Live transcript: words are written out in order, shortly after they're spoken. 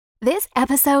This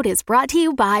episode is brought to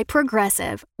you by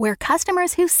Progressive, where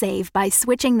customers who save by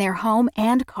switching their home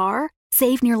and car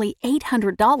save nearly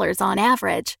 $800 on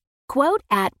average. Quote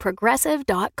at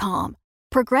Progressive.com.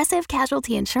 Progressive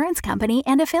Casualty Insurance Company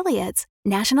and Affiliates.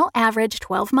 National average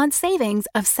 12-month savings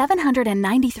of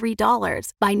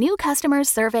 $793 by new customers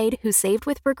surveyed who saved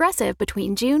with Progressive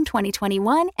between June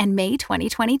 2021 and May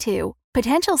 2022.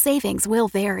 Potential savings will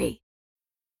vary.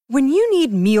 When you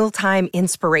need mealtime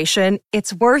inspiration,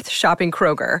 it's worth shopping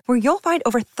Kroger, where you'll find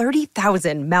over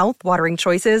 30,000 mouth-watering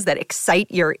choices that excite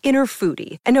your inner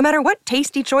foodie. And no matter what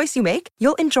tasty choice you make,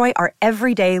 you'll enjoy our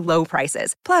everyday low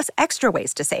prices, plus extra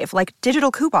ways to save, like digital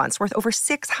coupons worth over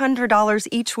 $600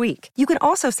 each week. You can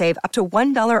also save up to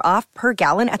 $1 off per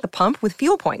gallon at the pump with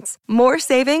fuel points. More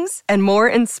savings and more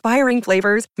inspiring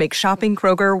flavors make shopping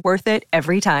Kroger worth it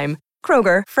every time.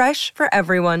 Kroger, fresh for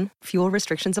everyone. Fuel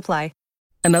restrictions apply.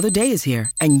 Another day is here,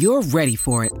 and you're ready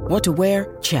for it. What to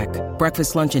wear? Check.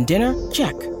 Breakfast, lunch, and dinner?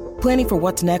 Check. Planning for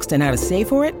what's next and how to save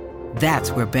for it?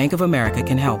 That's where Bank of America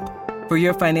can help. For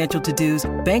your financial to-dos,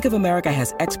 Bank of America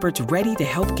has experts ready to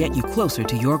help get you closer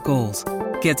to your goals.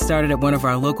 Get started at one of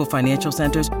our local financial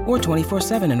centers or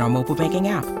 24/7 in our mobile banking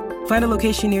app. Find a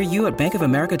location near you at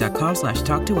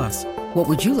bankofamerica.com/talktous. What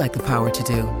would you like the power to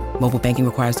do? Mobile banking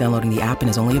requires downloading the app and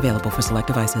is only available for select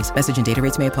devices. Message and data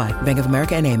rates may apply. Bank of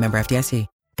America NA, member FDIC.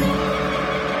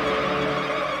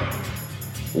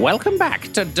 Welcome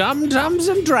back to Dum Dums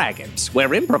and Dragons,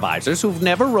 where improvisers who've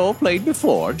never role-played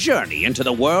before journey into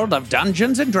the world of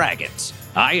Dungeons and Dragons.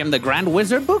 I am the Grand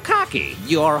Wizard Bukaki,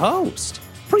 your host.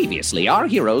 Previously, our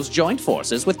heroes joined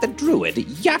forces with the druid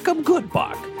Jakob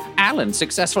Goodbark. Alan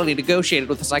successfully negotiated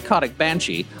with a psychotic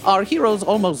banshee. Our heroes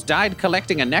almost died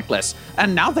collecting a necklace,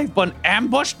 and now they've been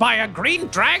ambushed by a green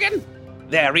dragon?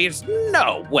 There is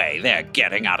no way they're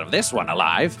getting out of this one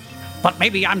alive. But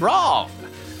maybe I'm wrong.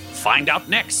 Find out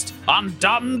next on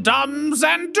Dum Dums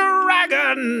and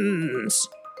Dragons.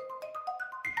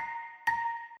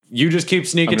 You just keep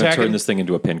sneak I'm attacking. turn this thing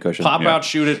into a pincushion. Pop out,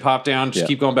 shoot it, pop down. Just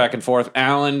keep going back and forth.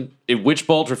 Alan, Witch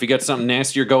Bolt, or if you get something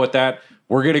nastier, go with that.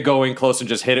 We're going to go in close and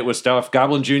just hit it with stuff.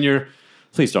 Goblin Jr.,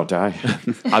 please don't die.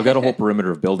 I've got a whole perimeter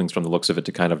of buildings from the looks of it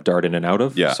to kind of dart in and out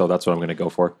of. Yeah. So that's what I'm going to go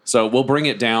for. So we'll bring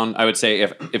it down. I would say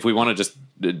if we want to just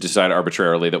decide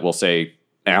arbitrarily that we'll say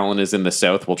Alan is in the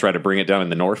south, we'll try to bring it down in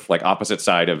the north, like opposite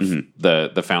side of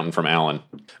the fountain from Alan.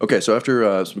 Okay, so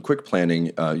after some quick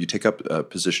planning, you take up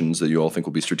positions that you all think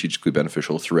will be strategically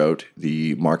beneficial throughout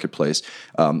the marketplace.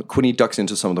 Quinny ducks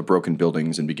into some of the broken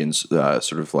buildings and begins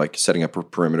sort of like setting up a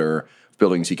perimeter of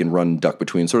buildings he can run duck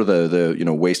between, sort of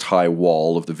the waist-high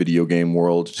wall of the video game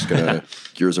world, just kind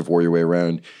of Gears of War your way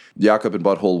around. Jakob and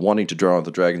Butthole, wanting to draw the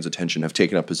dragon's attention, have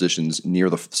taken up positions near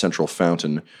the central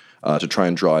fountain to try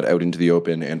and draw it out into the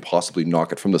open and possibly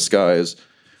knock it from the skies.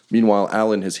 Meanwhile,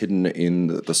 Alan has hidden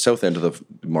in the south end of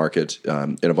the market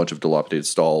in a bunch of dilapidated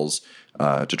stalls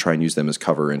to try and use them as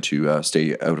cover and to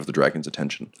stay out of the dragon's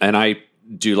attention. And I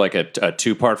do like a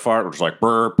two-part fart, which is like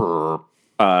burr, burr,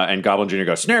 and Goblin Jr.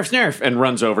 goes, snarf, snarf, and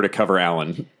runs over to cover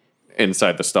Alan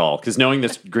inside the stall. Because knowing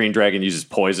this green dragon uses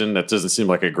poison, that doesn't seem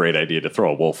like a great idea to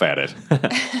throw a wolf at it.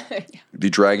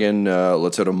 The dragon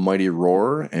lets out a mighty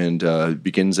roar and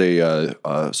begins a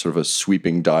sort of a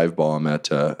sweeping dive bomb at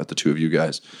the two of you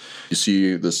guys. You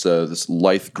see this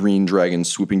lithe green dragon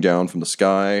swooping down from the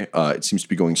sky. It seems to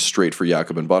be going straight for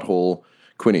Jakob and Butthole.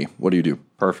 Quinny, what do you do?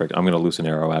 Perfect. I'm going to loose an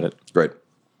arrow at it. Great.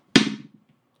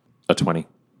 A 20.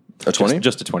 A 20?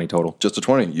 Just a 20 total. Just a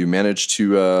 20. You manage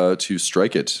to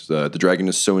strike it. The dragon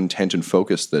is so intent and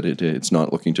focused that it's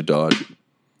not looking to dodge.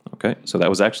 Okay, so that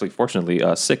was actually, fortunately,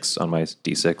 6 on my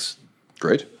D6.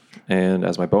 Great. And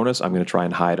as my bonus, I'm going to try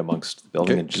and hide amongst the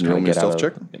building and just kind of get out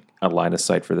of line of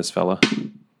sight for this fella.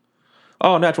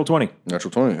 Oh, natural 20.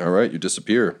 Natural 20. All right, you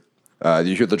disappear.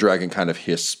 You hear the dragon kind of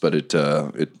hiss, but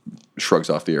it shrugs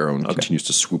off the arrow and continues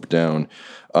to swoop down.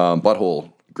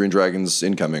 Butthole, green dragon's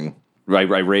incoming. I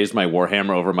raised my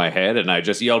warhammer over my head and I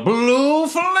just yelled, "Blue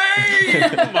flame!"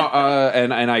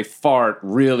 and I fart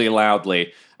really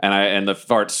loudly. And the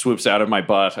fart swoops out of my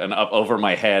butt and up over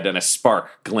my head, and a spark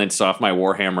glints off my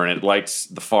warhammer, and it lights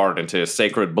the fart into a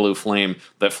sacred blue flame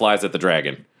that flies at the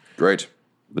dragon. Great.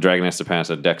 The dragon has to pass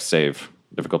a dex save,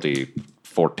 difficulty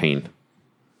 14.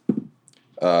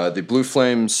 The blue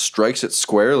flame strikes it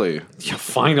squarely. Yeah,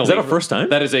 finally. Is that a first time?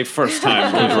 That is a first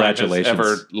time Congratulations. has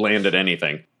ever landed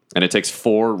anything. And it takes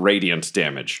 4 radiant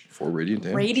damage. 4 radiant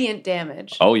damage? Radiant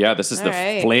damage. Oh, yeah, this is All the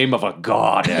right. flame of a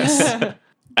goddess.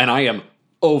 And I am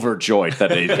overjoyed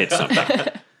that it hit something.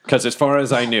 Because as far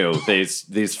as I knew,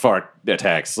 these fart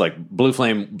attacks, like Blue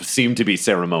Flame, seem to be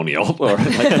ceremonial or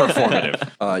like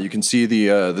performative. You can see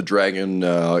the dragon,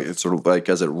 it's sort of like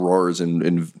as it roars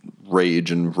in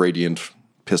rage and radiant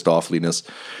pissed offliness.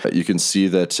 You can see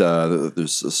that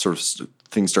there's a sort of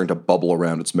thing starting to bubble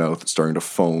around its mouth. It's starting to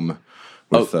foam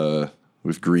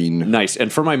with green. Nice.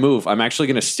 And for my move, I'm actually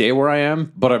going to stay where I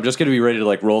am, but I'm just going to be ready to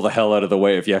like roll the hell out of the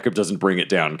way if Jakob doesn't bring it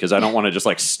down, because I don't want to just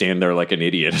like stand there like an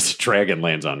idiot as a dragon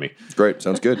lands on me. Great.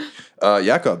 Sounds good.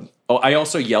 Jakob. Oh, I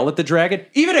also yell at the dragon.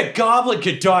 Even a goblin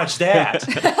could dodge that.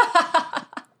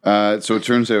 So it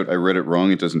turns out I read it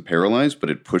wrong. It doesn't paralyze,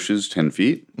 but it pushes 10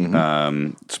 feet.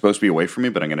 It's supposed to be away from me,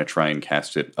 but I'm going to try and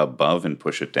cast it above and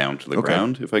push it down to the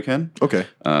ground if I can. Okay.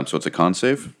 So it's a con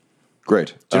save.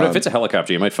 Great. So if it's a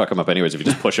helicopter, you might fuck him up anyways if you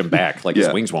just push him back. Like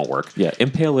his wings won't work. Yeah,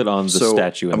 impale it on the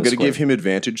statue. I'm going to give him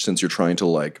advantage since you're trying to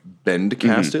like bend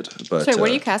cast it. But, Sorry, what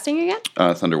are you casting again?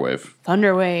 Thunderwave.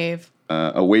 Thunderwave.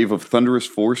 A wave of thunderous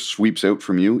force sweeps out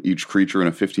from you. Each creature in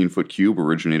a 15-foot cube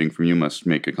originating from you must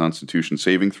make a Constitution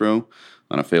saving throw.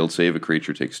 On a failed save, a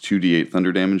creature takes 2d8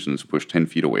 thunder damage and is pushed 10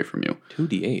 feet away from you.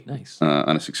 2d8, nice.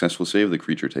 On a successful save, the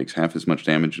creature takes half as much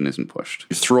damage and isn't pushed.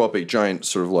 You throw up a giant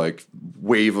sort of like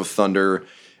wave of thunder.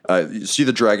 You see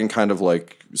the dragon kind of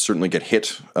like certainly get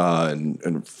hit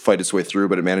and fight its way through,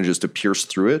 but it manages to pierce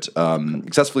through it.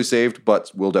 Successfully saved,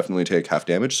 but will definitely take half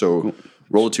damage. So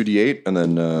roll a 2d8 and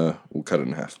then we'll cut it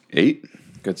in half. 8.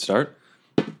 Good start.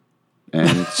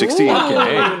 And 16. Ooh,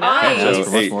 nice. That's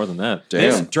much more than that. Damn.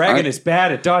 This dragon is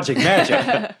bad at dodging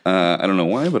magic. I don't know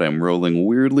why, but I'm rolling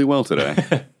weirdly well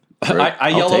today. I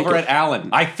yell over at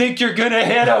Alan. I think you're going to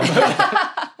hit him.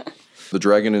 The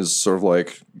dragon is sort of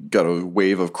like got a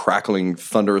wave of crackling,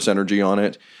 thunderous energy on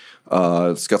it.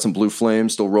 It's got some blue flame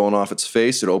still rolling off its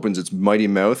face. It opens its mighty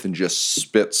mouth and just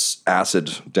spits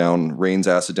acid down, rains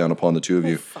acid down upon the two of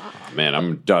you. Man,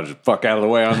 I'm dodging the fuck out of the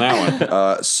way on that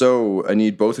one. So I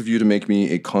need both of you to make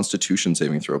me a Constitution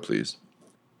saving throw, please.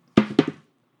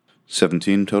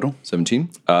 17 total. 17?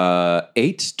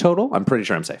 8 total. I'm pretty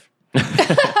sure I'm safe.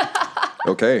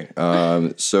 Okay.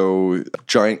 So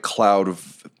giant cloud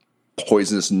of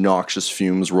poisonous, noxious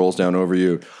fumes rolls down over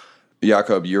you.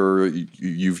 Jakob,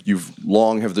 you've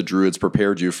long have the druids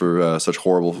prepared you for such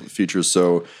horrible features.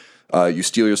 So you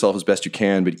steel yourself as best you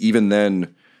can, but even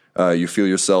then, you feel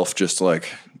yourself just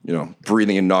like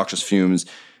breathing in noxious fumes.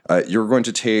 You're going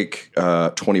to take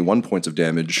 21 points of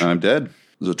damage. I'm dead.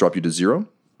 Does it drop you to 0?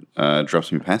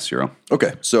 Drops me past 0.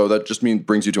 Okay, so that just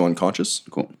brings you to unconscious.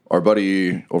 Cool. Our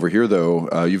buddy over here,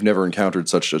 though, you've never encountered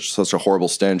such a horrible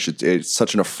stench. It's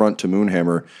such an affront to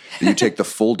Moonhammer that you take the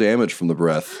full damage from the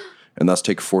breath, and thus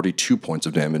take 42 points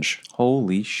of damage.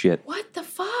 Holy shit. What the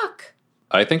fuck?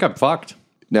 I think I'm fucked.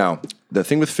 Now, the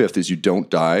thing with 5th is you don't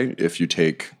die if you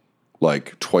take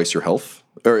like twice your health.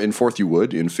 Or in 4th you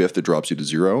would. In 5th it drops you to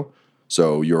 0,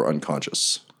 so you're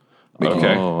unconscious.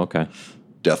 Okay. Oh, okay.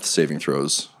 Death saving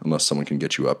throws, unless someone can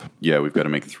get you up. Yeah, we've got to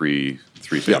make three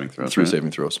saving throws. 3 right?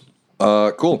 saving throws.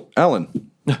 Cool. Alan.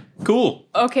 Cool.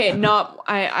 Okay,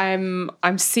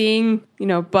 I'm seeing,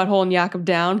 Butthole and Jakob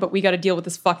down, but we got to deal with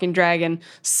this fucking dragon.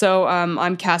 So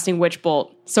I'm casting Witch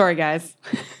Bolt. Sorry, guys.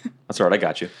 That's all right, I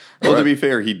got you. Well, to be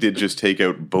fair, he did just take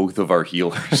out both of our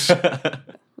healers.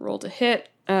 Roll to hit.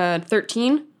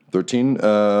 13. 13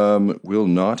 will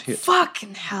not hit.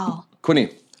 Fucking hell. Quinny.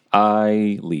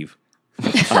 I leave.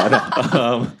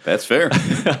 That's fair.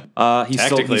 Technically, He's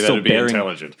still that'd be bearing,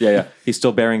 intelligent. Yeah. He's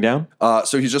still bearing down.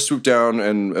 So he's just swooped down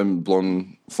and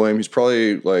blown flame. He's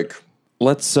probably like...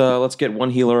 Let's get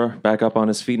one healer back up on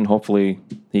his feet, and hopefully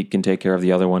he can take care of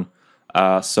the other one.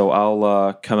 So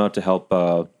I'll come out to help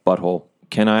Butthole.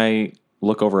 Can I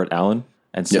look over at Alan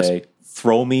and say, Yes.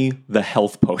 Throw me the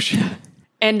health potion?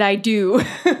 And I do.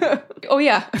 Oh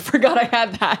yeah, I forgot I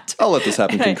had that. I'll let this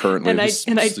happen concurrently. And I This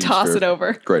seems toss fair. it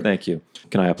over. Great. Thank you.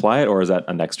 Can I apply it, or is that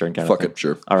a next turn kind Fuck of thing? it,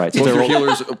 sure. All right. So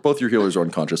Both your healers are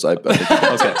unconscious. I think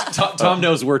okay. Tom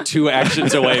knows we're 2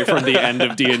 actions away from the end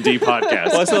of D&D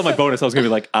podcast. Well, I still have my bonus. I was going to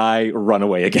be like, I run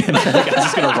away again. I'm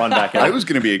just going to run back out. I was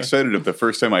going to be excited if the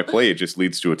first time I play it just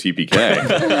leads to a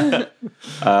TPK.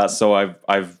 So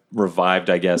I've revived,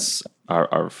 I guess,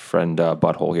 our friend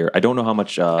Butthole here. I don't know how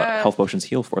much health potions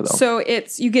heal for, though. So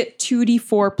you get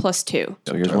 2d4 plus 2.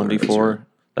 So here's 1d4.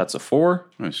 That's a 4.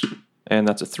 Nice. And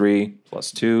that's a 3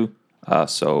 plus 2.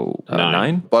 So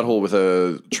 9. Butthole, with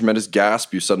a tremendous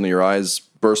gasp, your eyes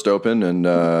burst open, and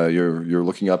you're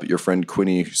looking up at your friend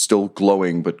Quinny, still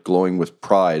glowing, but glowing with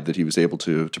pride that he was able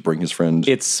to bring his friend.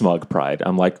 It's smug pride.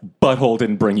 I'm like, Butthole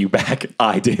didn't bring you back.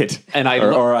 I did. And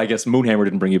or I guess Moonhammer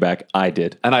didn't bring you back. I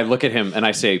did. And I look at him and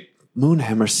I say,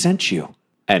 Moonhammer sent you.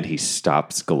 And he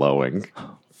stops glowing.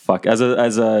 fuck. As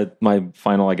a my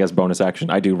final, I guess, bonus action,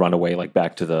 I do run away like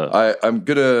back to the. I'm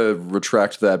gonna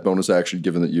retract that bonus action,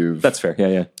 given that you've. That's fair.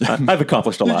 Yeah. I've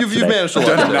accomplished a lot. You've today. managed a lot.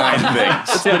 Done 9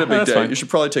 things. It's been a big That's day. fine. You should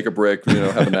probably take a break.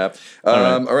 Have a nap.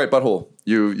 All right, Butthole.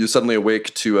 You suddenly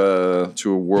awake to a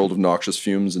world of noxious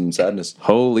fumes and sadness.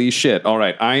 Holy shit. All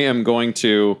right. I am going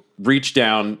to reach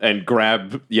down and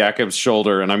grab Jakob's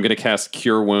shoulder, and I'm going to cast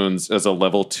Cure Wounds as a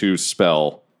level 2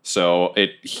 spell. So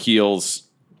it heals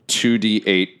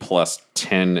 2d8 plus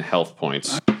 10 health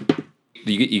points.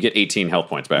 You get 18 health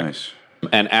points back. Nice.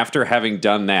 And after having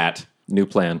done that, New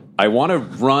plan. I want to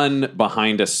run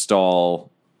behind a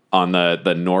stall on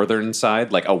the northern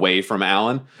side, like away from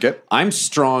Alan. Okay. I'm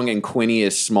strong and Quinny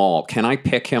is small. Can I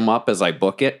pick him up as I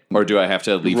book it? Or do I have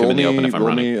to leave him in the open if I'm roll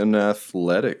running? me an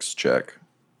athletics check.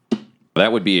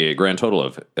 That would be a grand total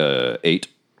of 8.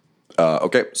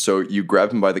 Okay, so you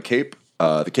grab him by the cape.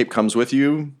 The cape comes with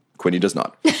you. Quinny does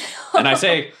not. And I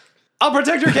say, I'll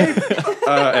protect your cape.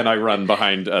 And I run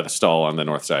behind the stall on the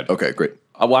north side. Okay, great.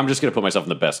 Well, I'm just going to put myself in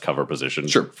the best cover position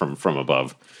from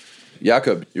above.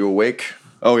 Jakob, you awake?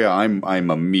 Oh yeah, I'm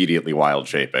immediately wild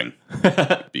shaping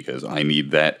because I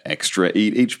need that extra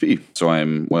 8 HP. So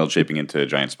I'm wild shaping into a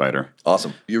giant spider.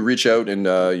 Awesome. You reach out and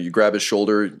you grab his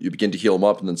shoulder. You begin to heal him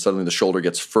up, and then suddenly the shoulder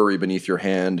gets furry beneath your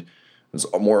hand. There's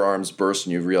more arms burst,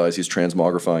 and you realize he's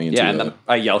transmogrifying into. Yeah, and then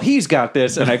I yell, "He's got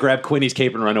this!" And I grab Quinny's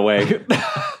cape and run away.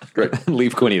 Great. And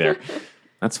leave Quinny there.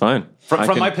 That's fine.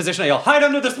 From my position, I yell, "Hide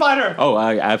under the spider!" Oh,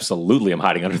 I absolutely am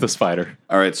hiding under the spider.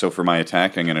 All right, so for my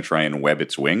attack, I'm going to try and web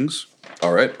its wings.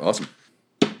 All right, awesome.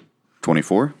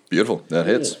 24. Beautiful. That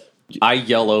hits. I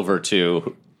yell over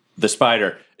to the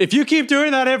spider, "If you keep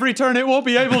doing that every turn, it won't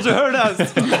be able to hurt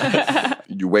us."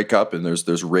 You wake up, and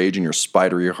there's rage in your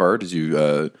spidery heart as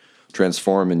you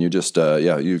transform, and you just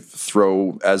you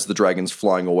throw, as the dragon's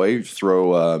flying away, you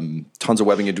throw tons of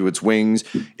webbing into its wings.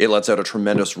 It lets out a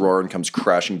tremendous roar and comes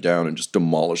crashing down and just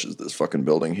demolishes this fucking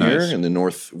building here in the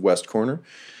northwest corner.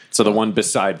 So the one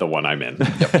beside the one I'm in.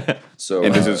 So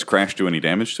And does this crash do any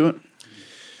damage to it?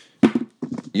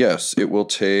 yes, it will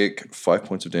take 5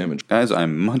 points of damage. Guys,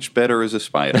 I'm much better as a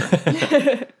spider.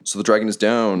 So the dragon is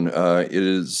down. It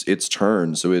is its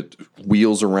turn. So it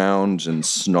wheels around and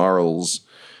snarls.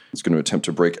 It's going to attempt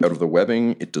to break out of the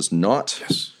webbing. It does not.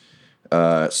 Yes.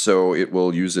 So it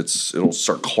will it'll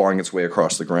start clawing its way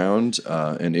across the ground,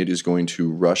 and it is going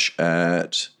to rush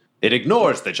at. It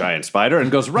ignores the giant spider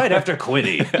and goes right after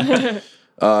Quinny. It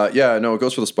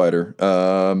goes for the spider,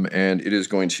 and it is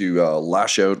going to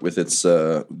lash out with its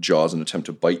jaws and attempt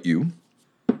to bite you.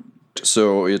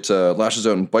 So it lashes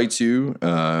out and bites you,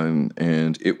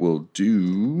 and it will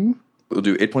do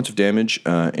 8 points of damage,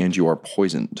 and you are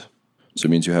poisoned. So it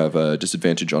means you have a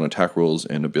disadvantage on attack rolls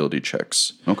and ability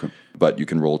checks. Okay. But you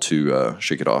can roll to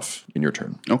shake it off in your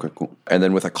turn. Okay, cool. And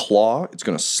then with a claw, it's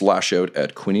going to slash out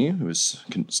at Quinny, who is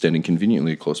standing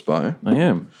conveniently close by. I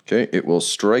am. Okay, it will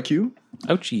strike you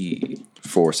Ouchie.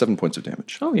 for 7 points of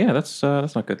damage. Oh yeah, that's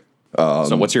not good.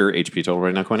 So what's your HP total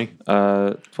right now, Quinny?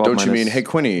 12 Don't you minus- mean, hey,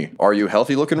 Quinny, are you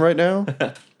healthy looking right now?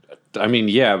 I mean,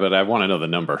 yeah, but I want to know the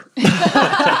number. If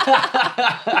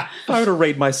I were to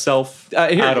rate myself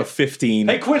out of 15,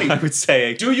 Hey, Quinny. I would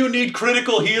say Do you need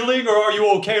critical healing or are you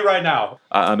okay right now?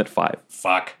 I'm at 5.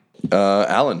 Fuck.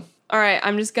 Alan. All right,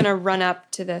 I'm just gonna run up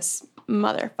to this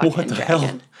motherfucking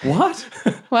dragon. What?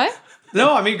 What?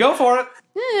 No, I mean, go for it.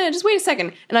 Just wait a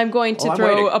second, and I'm going to I'm throw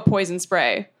waiting. a poison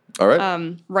spray All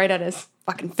right. right at his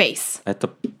fucking face. At the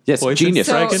Yes, poison genius.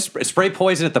 dragon? Spray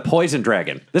poison at the poison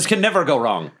dragon. This can never go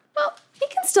wrong. Well, he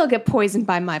can still get poisoned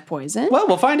by my poison. Well,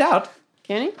 we'll find out.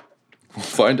 Can he?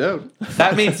 Find out.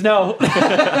 That means no.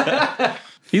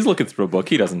 He's looking through a book.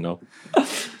 He doesn't know.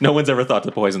 No one's ever thought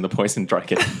to poison the poison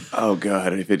dragon. Oh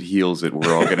god, if it heals it,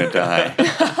 we're all gonna die.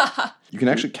 You can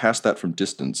actually cast that from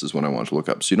distance is what I want to look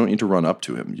up. So you don't need to run up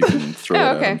to him. You can throw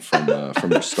Oh, it okay. out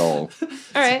from your stall.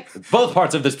 All right. Both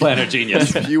parts of this plan are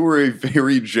genius. You were a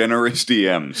very generous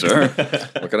DM, sir.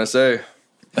 What can I say?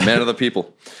 Man of the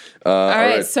people. All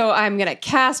right, right. so I'm gonna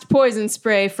cast poison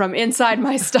spray from inside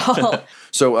my stall.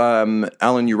 So,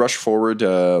 Alan, you rush forward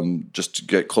just to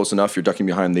get close enough. You're ducking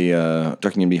behind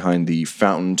the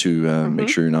fountain to make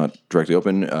sure you're not directly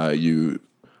open. You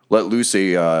let loose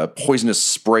a poisonous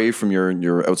spray from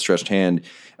your outstretched hand.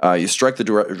 You strike the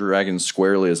dragon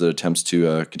squarely as it attempts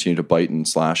to continue to bite and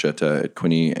slash at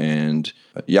Quinny and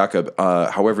Jakob.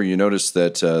 However, you notice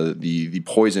that the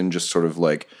poison just sort of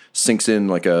like sinks in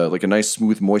like a nice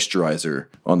smooth moisturizer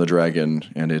on the dragon,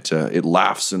 and it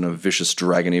laughs in a vicious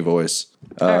dragony voice.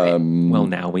 right. Well,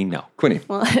 now we know. Quinny,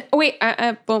 Well, wait,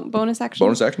 bonus action.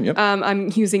 bonus action. Yep.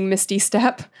 I'm using Misty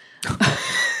Step.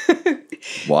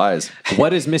 Wise.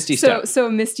 What is Misty Step? So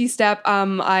Misty Step,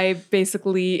 I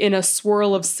basically, in a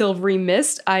swirl of silvery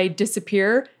mist, I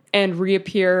disappear and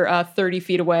reappear 30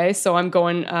 feet away. So I'm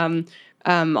going on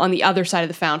the other side of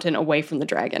the fountain, away from the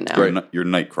dragon now. Great. You're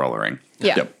night crawlering.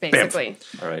 Yeah, Yep. basically.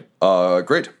 All right.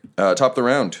 Great. Top of the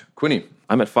round, Quinny.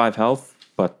 I'm at 5 health,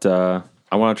 but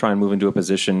I want to try and move into a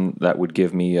position that would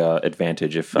give me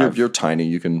advantage if You're tiny.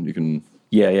 You can.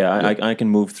 Yeah, I can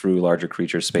move through larger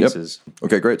creature spaces.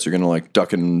 Okay, great. So you're gonna like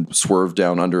duck and swerve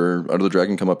down under the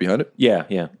dragon, come up behind it.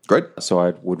 Yeah. Great. So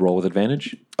I would roll with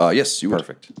advantage. Yes, you would.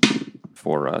 Perfect.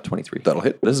 For 23. That'll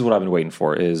hit. This is what I've been waiting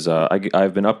for. Is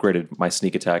I've been upgraded my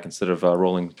sneak attack. Instead of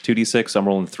rolling 2d6, I'm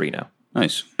rolling 3 now.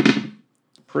 Nice.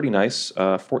 Pretty nice.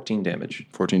 14 damage.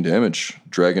 14 damage.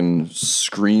 Dragon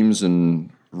screams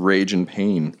in rage and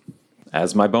pain.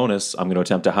 As my bonus, I'm going to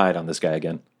attempt to hide on this guy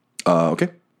again. Okay.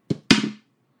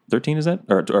 13 is that?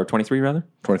 Or 23 rather?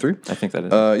 23. I think that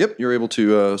is. Yep. You're able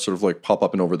to sort of like pop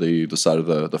up and over the side of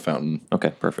the fountain.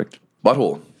 Okay, perfect.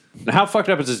 Butthole. Now, how fucked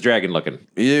up is this dragon looking?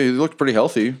 Yeah, he looked pretty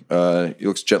healthy. He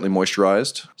looks gently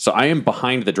moisturized. So I am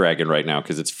behind the dragon right now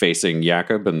because it's facing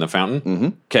Jakob and the fountain. Mm-hmm.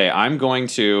 Okay, I'm going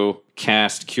to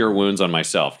cast Cure Wounds on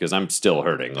myself because I'm still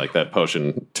hurting. Like that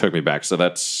potion took me back. So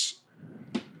that's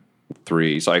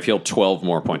 3. So I feel 12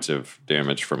 more points of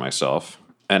damage for myself.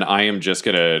 And I am just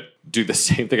going to do the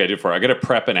same thing I did before. I'm going to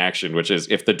prep an action, which is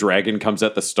if the dragon comes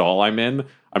at the stall I'm in,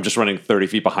 I'm just running 30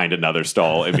 feet behind another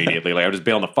stall immediately. Like I'm just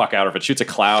bailing the fuck out. Or if it shoots a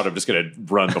cloud, I'm just going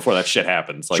to run before that shit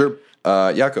happens. Like, Sure.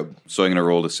 Jakob. So I'm going to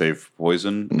roll to save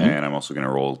poison, and I'm also going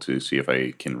to roll to see if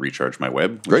I can recharge my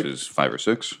web, which Great. is 5 or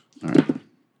 6. All right.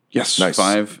 Yes, Nice.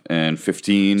 5 and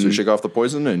 15. So you shake off the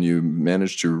poison and you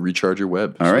manage to recharge your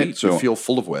web. All right, Sweet. so- you feel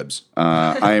full of webs.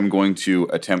 I am going to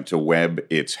attempt to web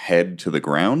its head to the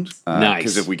ground. Nice.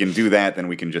 Because if we can do that, then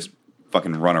we can just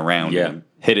fucking run around. Yeah. and-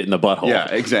 hit it in the butthole. yeah,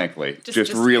 exactly.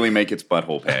 Just really make its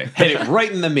butthole pay. Hit it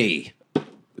right in the me.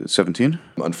 17?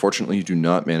 Unfortunately, you do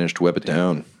not manage to web it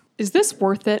down. Is this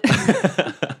worth it?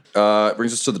 It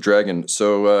brings us to the dragon.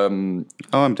 So Oh,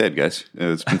 I'm dead, guys.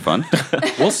 It's been fun.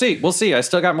 We'll see. We'll see. I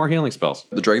still got more healing spells.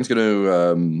 the dragon's going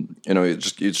to,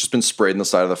 it's just been sprayed in the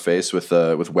side of the face with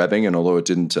webbing, and although it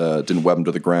didn't web him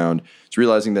to the ground, he's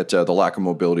realizing that the lack of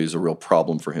mobility is a real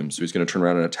problem for him. So he's going to turn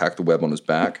around and attack the web on his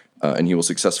back, and he will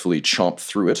successfully chomp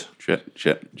through it.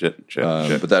 Shit.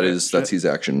 But that's his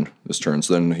action this turn.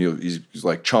 So then he's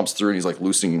like chomps through, and he's like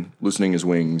loosening his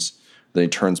wings. Then he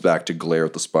turns back to glare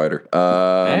at the spider.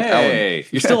 Hey,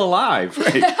 you're still alive.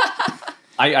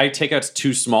 I take out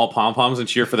 2 small pom-poms and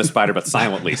cheer for the spider, but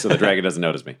silently, so the dragon doesn't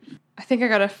notice me. I think I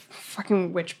gotta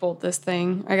fucking witch bolt this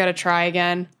thing. I gotta try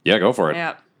again. Yeah, go for it.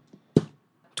 Yeah.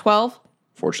 12?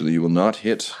 Fortunately, you will not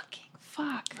hit.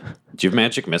 Fuck. Do you have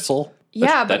magic missile?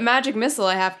 Yeah, but that- magic missile,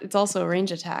 it's also a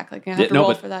range attack. Like I have to no, roll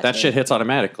but for that. that too. shit hits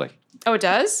automatically. Oh, it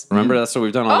does? Remember, that's what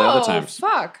we've done all the other times.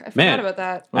 Fuck. I forgot Man, about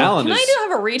that. Alan Can is- I do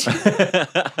have a reach?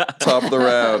 Top of the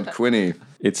round, Quinny.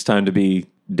 It's time to be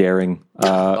daring.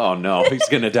 Oh no, he's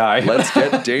gonna die. Let's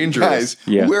get dangerous. Guys,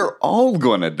 Yeah. we're all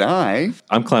going to die.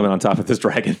 I'm climbing on top of this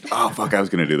dragon. Oh, fuck, I was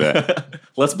going to do that.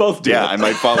 Let's both do Yeah, I it.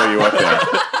 might follow you up there.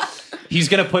 He's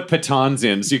gonna put pitons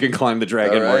in so you can climb the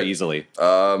dragon All more right. easily.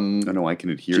 Oh, no, I can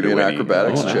adhere Give me to an any.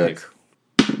 acrobatics Oh, check.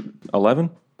 nice. 11.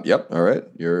 Yep. All right.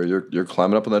 You're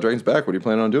climbing up on that dragon's back. What are you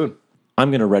planning on doing? I'm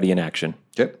going to ready an action.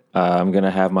 Okay. I'm going to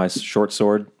have my short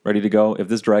sword ready to go. If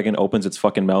this dragon opens its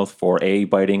fucking mouth for A,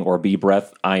 biting, or B,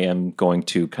 breath, I am going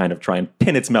to kind of try and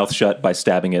pin its mouth shut by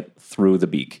stabbing it through the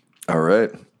beak. All right.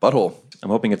 Butthole. I'm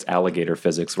hoping it's alligator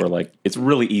physics where, like, it's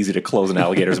really easy to close an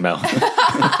alligator's mouth.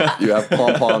 You have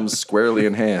pom-poms squarely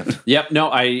in hand. Yep. No,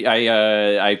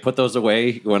 I put those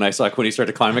away when I saw Quinny start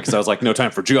to climb it because I was like, no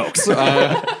time for jokes.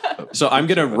 So I'm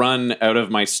gonna run out of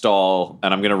my stall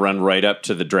and I'm gonna run right up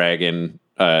to the dragon,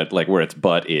 like where its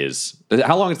butt is.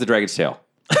 How long is the dragon's tail?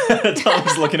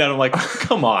 Tom's looking at him like,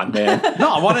 come on, man. No,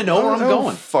 I want to know where I'm I don't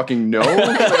going. fucking know.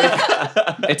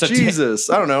 It's a Jesus.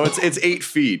 I don't know. It's 8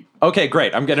 feet. Okay,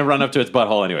 great. I'm gonna run up to its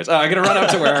butthole anyways. I'm gonna run up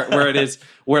to where it is,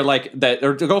 where like that,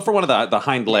 or to go for one of the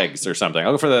hind legs or something.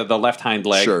 I'll go for the left hind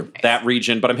leg, Sure. that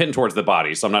region. But I'm hitting towards the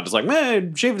body, so I'm not just like,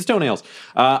 man, shave its toenails.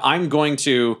 I'm going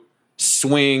to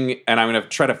swing and I'm going to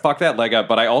try to fuck that leg up.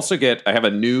 But I also I have a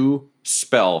new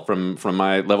spell from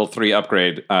my level 3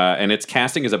 upgrade, and its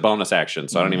casting is a bonus action,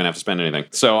 so I don't even have to spend anything.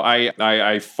 So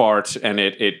I fart and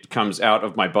it comes out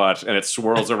of my butt and it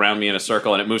swirls around me in a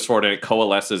circle and it moves forward and it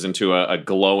coalesces into a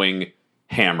glowing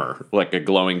hammer, like a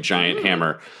glowing giant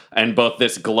hammer. And both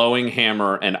this glowing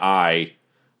hammer and I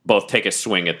both take a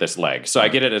swing at this leg. So I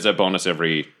get it as a bonus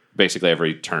basically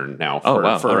every turn now for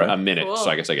wow. All right. a minute. Cool. So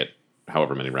I guess I get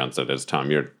however many rounds that is. Tom,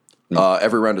 you're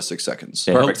Every round is 6 seconds.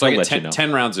 Yeah, Perfect. So I he'll get let you know.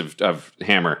 10 rounds of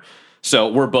hammer.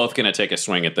 So we're both going to take a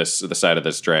swing at the side of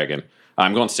this dragon.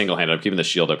 I'm going single-handed. I'm keeping the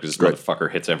shield up because this Great.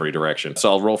 motherfucker hits every direction. So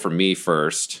I'll roll for me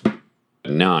first.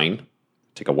 9.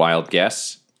 Take a wild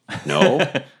guess. No.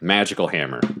 Magical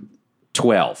hammer.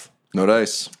 12. No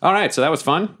dice. All right, so that was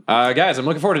fun. Guys, I'm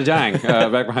looking forward to dying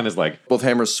back behind this leg. Both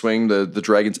hammers swing. The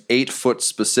dragon's 8 foot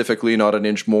specifically, not an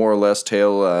inch more or less.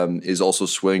 Tail is also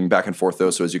swinging back and forth,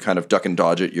 though. So as you kind of duck and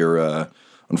dodge it,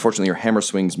 unfortunately, your hammer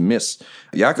swings miss.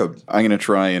 Jakob. I'm going to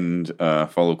try and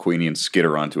follow Queenie and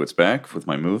skitter onto its back with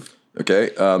my move. Okay,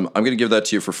 I'm going to give that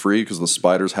to you for free because the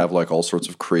spiders have like all sorts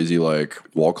of crazy like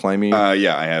wall climbing.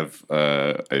 Yeah, I have.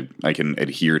 I can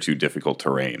adhere to difficult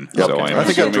terrain. Yep. So I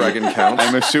think a dragon counts.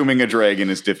 I'm assuming a dragon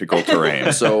is difficult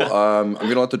terrain. So I'm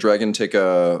going to let the dragon take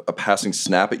a passing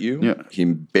snap at you. Yeah. He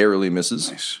barely misses.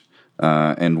 Nice.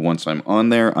 And once I'm on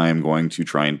there, I am going to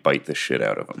try and bite the shit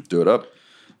out of him. Do it up.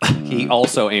 He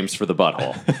also aims for the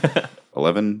butthole.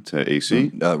 11 to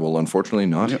AC. Will unfortunately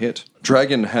not hit.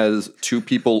 Dragon has 2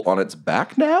 people on its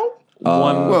back now.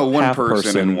 One half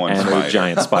person and one and spider. a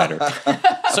giant spider.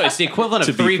 So it's the equivalent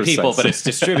of To be 3 people, precise. but it's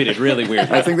distributed really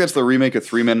weirdly. I think that's the remake of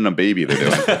 3 Men and a Baby they're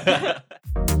doing.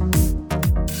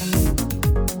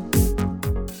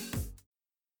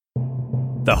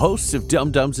 The hosts of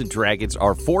Dum Dums and Dragons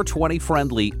are 420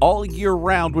 friendly all year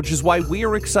round, which is why we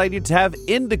are excited to have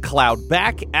IndaCloud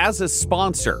back as a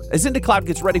sponsor. As IndaCloud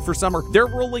gets ready for summer, they're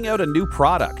rolling out a new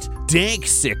product,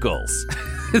 Danksicles.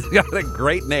 It's got a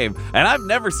great name, and I've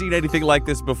never seen anything like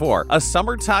this before. A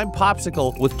summertime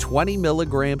popsicle with 20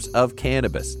 milligrams of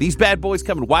cannabis. These bad boys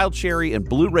come in wild cherry and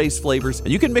blue race flavors, and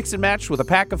you can mix and match with a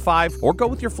pack of 5 or go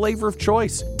with your flavor of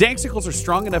choice. Danksicles are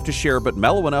strong enough to share, but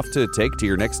mellow enough to take to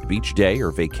your next beach day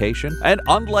or vacation. And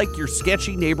unlike your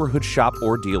sketchy neighborhood shop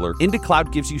or dealer,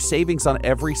 IndaCloud gives you savings on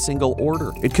every single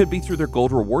order. It could be through their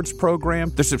Gold Rewards program,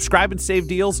 their subscribe and save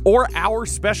deals, or our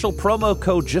special promo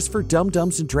code just for Dum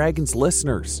Dums and Dragons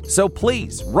listeners. So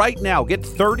please, right now, get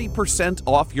 30%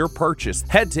 off your purchase.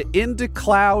 Head to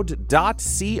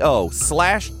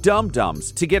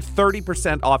indacloud.co/dumdums to get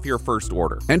 30% off your first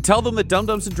order. And tell them that Dum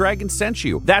Dums and Dragons sent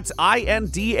you. That's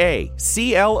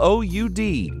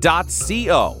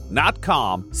INDACLOUD.co, not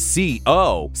com,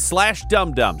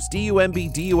 CO/dumdums,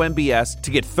 DUMBS, to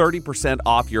get 30%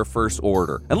 off your first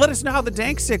order. And let us know how the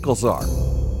Danksicles are.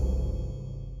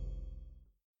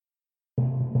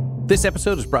 This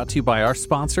episode is brought to you by our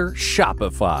sponsor,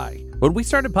 Shopify. When we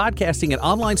started podcasting, an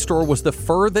online store was the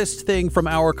furthest thing from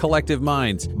our collective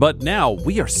minds. But now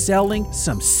we are selling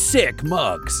some sick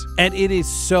mugs. And it is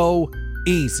so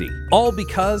easy. All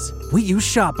because we use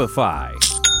Shopify.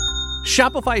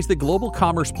 Shopify is the global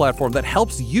commerce platform that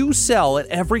helps you sell at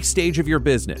every stage of your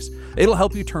business. It'll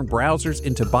help you turn browsers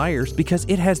into buyers because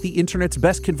it has the internet's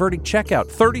best converting checkout,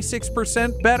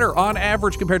 36% better on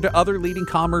average compared to other leading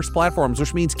commerce platforms,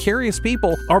 which means curious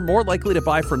people are more likely to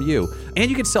buy from you. And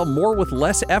you can sell more with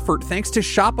less effort thanks to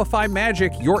Shopify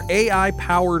Magic, your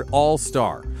AI-powered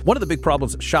all-star. One of the big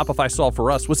problems Shopify solved for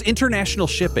us was international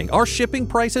shipping. Our shipping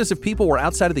prices, if people were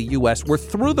outside of the US, were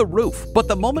through the roof. But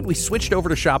the moment we switched over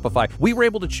to Shopify, we were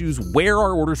able to choose where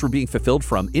our orders were being fulfilled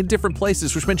from in different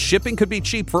places, which meant shipping could be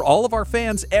cheap for all of our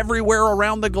fans everywhere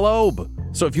around the globe.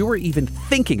 So if you were even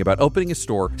thinking about opening a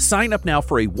store, sign up now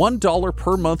for a $1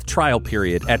 per month trial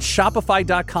period at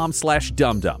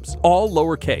shopify.com/dumdums, all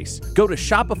lowercase. Go to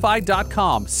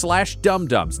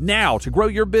shopify.com/dumdums now to grow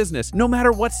your business no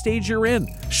matter what stage you're in.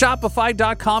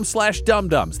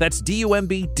 Shopify.com/dumdums. That's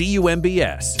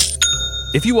DUMBS.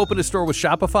 If you open a store with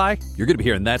Shopify, you're going to be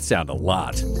hearing that sound a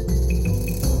lot.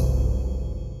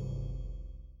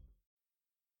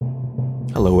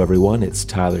 Hello everyone, it's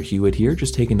Tyler Hewitt here,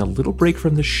 just taking a little break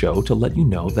from the show to let you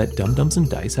know that Dum Dums and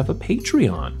Dice have a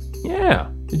Patreon. Yeah,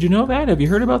 did you know that? Have you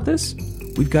heard about this?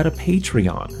 We've got a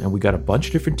Patreon, and we got a bunch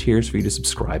of different tiers for you to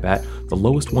subscribe at, the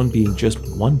lowest one being just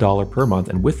 $1 per month,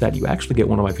 and with that you actually get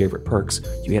one of my favorite perks.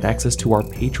 You get access to our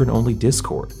patron-only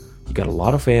Discord. You got a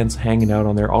lot of fans hanging out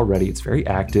on there already. It's very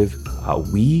active.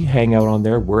 We hang out on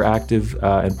there. We're active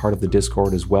and part of the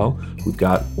Discord as well. We've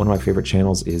got one of my favorite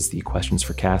channels is the Questions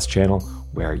for Cast channel,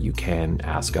 where you can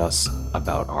ask us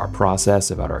about our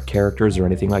process, about our characters or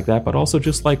anything like that, but also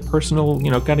just like personal,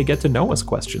 kind of get to know us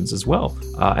questions as well.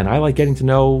 And I like getting to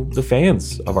know the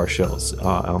fans of our shows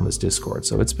on this Discord.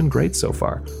 So it's been great so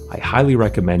far. I highly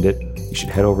recommend it. You should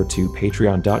head over to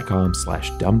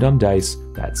patreon.com/dumdumdice.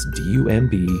 That's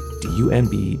DUMBDICE.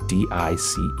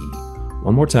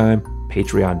 One more time,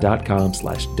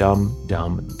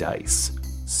 patreon.com/dumdumdice.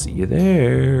 See you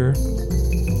there.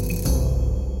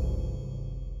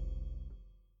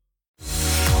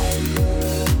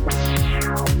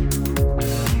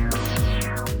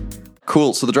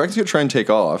 Cool. So the dragon's going to try and take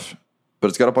off, but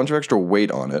it's got a bunch of extra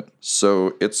weight on it.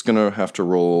 So it's going to have to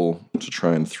roll to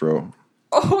try and throw.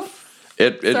 Oh,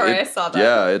 sorry, I saw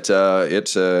that.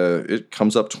 Yeah, it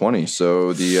comes up 20.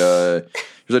 So here's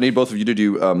what I need both of you to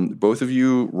do. Both of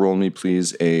you roll me,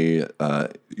 please, you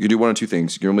do one of two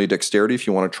things. You can roll me a dexterity if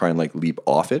you want to try and like leap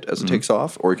off it as it takes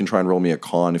off, or you can try and roll me a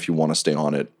con if you want to stay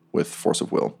on it with force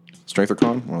of will. Strength or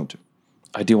con? One of the two.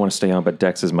 I do want to stay on, but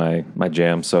Dex is my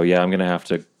jam. So yeah, I'm going to have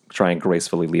to try and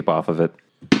gracefully leap off of it.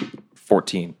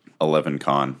 14. 11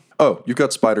 con. Oh, you've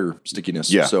got spider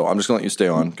stickiness. Yeah. So I'm just going to let you stay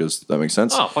on because that makes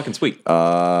sense. Oh, fucking sweet.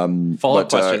 Follow-up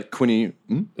question. Quinny,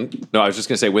 No, I was just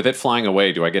going to say, with it flying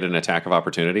away, do I get an attack of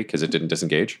opportunity because it didn't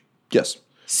disengage? yes.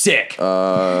 Sick.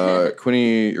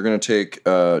 Quinny, you're going to take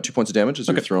 2 points of damage as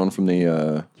you're thrown from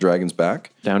the dragon's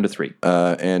back. Down to 3.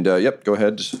 Yep, go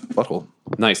ahead, butthole.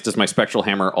 Nice. Does my spectral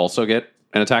hammer also get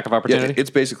an attack of Yeah, opportunity? it's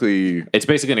basically It's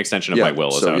basically an extension of Yeah, my will,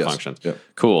 is so how it yes. functions. Yeah.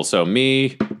 Cool. So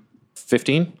me,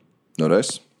 15, no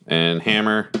dice. and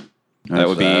hammer, that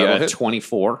would be That'll hit.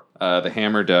 24. The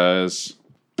hammer does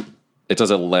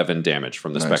 11 damage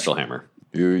from the spectral hammer.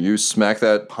 You smack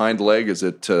that hind leg as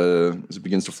it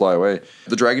begins to fly away.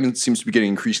 The dragon seems to be getting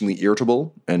increasingly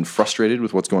irritable and frustrated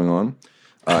with what's going on,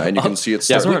 and you can see it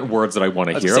Those start. aren't words that I want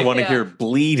to hear. I saying- want to Yeah. hear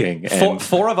bleeding. And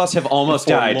Four of us have almost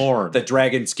died. Forlorn. The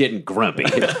dragon's getting grumpy.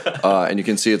 And you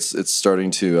can see it's starting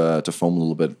to foam a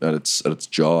little bit at its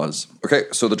jaws. Okay,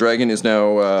 so the dragon is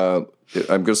now.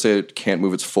 I'm going to say it can't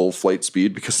move its full flight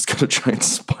speed because it's got a giant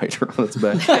spider on its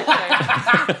back.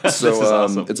 So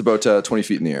awesome. it's about 20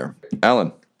 feet in the air.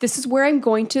 Alan, This is where I'm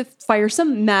going to fire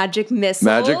some magic missiles.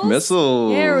 magic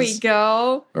missiles. There we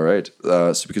go. All right.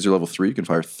 So because you're level 3, you can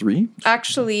fire 3.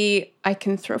 Actually, I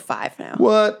can throw 5 now.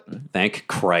 What? Thank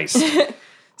Christ.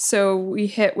 So we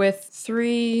hit with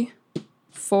 3,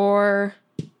 4,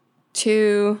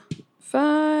 2,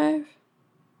 5,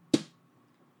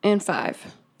 and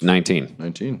 5. 19.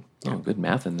 19. oh, good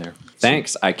math in there.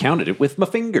 Thanks. I counted it with my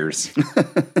fingers.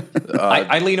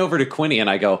 I lean over to Quinny and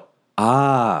I go,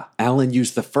 Alan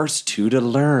used the first 2 to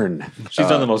learn. She's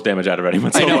done the most damage out of anyone.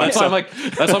 I know. That's why I'm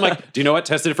like, do you know what?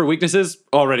 Tested it for weaknesses.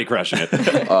 Already crushing it.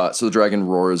 So the dragon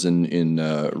roars in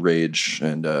rage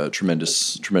and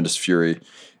tremendous fury.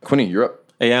 Quinny, you're up.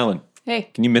 Hey, Alan, Hey.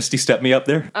 can you Misty step me up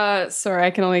there? Sorry,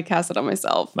 I can only cast it on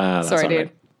myself. That's Sorry, all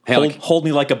dude. right. Hold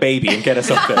me like a baby and get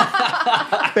us up there.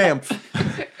 Bam.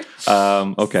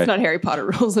 Okay. It's not Harry Potter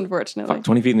rules, unfortunately.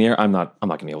 20 feet in the air, I'm not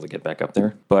going to be able to get back up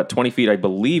there. But 20 feet, I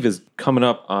believe, is coming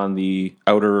up on the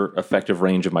outer effective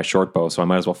range of my short bow, so I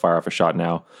might as well fire off a shot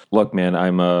now. Look, man,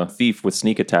 I'm a thief with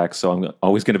sneak attacks, so I'm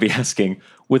always going to be asking,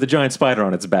 with a giant spider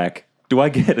on its back, do I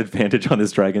get advantage on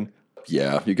this dragon?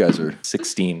 Yeah, you guys are.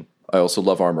 16. I also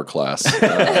love armor class.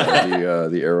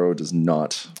 The arrow does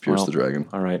not pierce the dragon.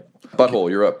 All right. Butthole,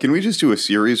 you're up. Can we just do a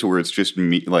series where it's just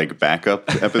me, like backup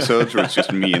episodes, where it's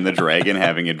just me and the dragon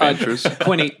having adventures?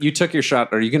 Quinny, you took your shot.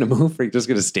 Are you going to move or are you just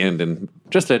going to stand? And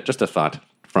just a thought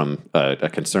from a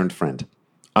concerned friend.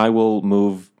 I will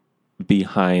move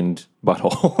behind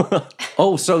Butthole.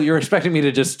 Oh, so you're expecting me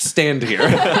to just stand here?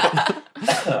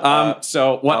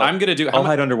 So what I'm going to do... I'll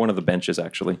hide under one of the benches,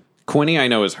 actually. Quinny, I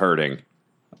know, is hurting.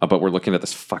 But we're looking at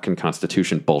this fucking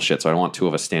Constitution bullshit, so I don't want 2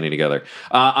 of us standing together.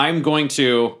 I'm going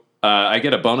to... I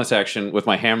get a bonus action with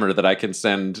my hammer that I can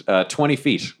send 20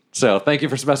 feet. So thank you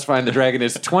for specifying the dragon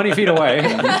is 20 feet away.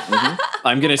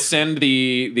 I'm going to send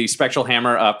the spectral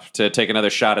hammer up to take another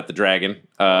shot at the dragon.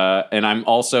 And I'm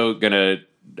also going to...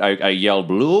 I yell,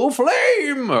 blue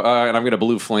flame! And I'm going to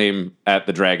blue flame at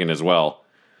the dragon as well.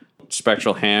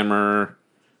 Spectral hammer,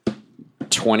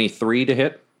 23 to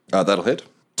hit. That'll hit.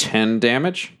 10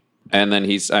 damage. And then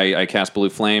I cast blue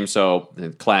flame, so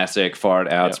classic fart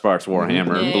out, sparks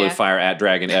warhammer, Yeah. blue fire at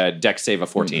dragon, dex save of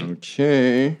 14,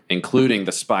 Okay. including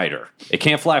the spider. It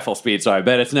can't fly full speed, so I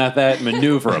bet it's not that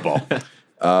maneuverable.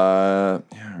 Yeah,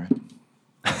 all right.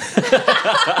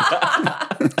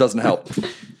 Doesn't help.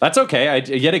 That's okay.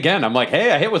 Yet again, I'm like,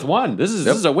 hey, I hit with 1. This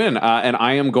is a win. And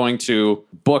I am going to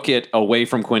book it away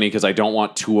from Quinny because I don't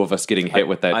want 2 of us getting hit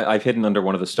with that. I've hidden under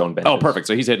one of the stone benches. Oh, perfect.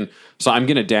 So he's hidden. So I'm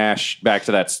going to dash back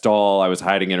to that stall I was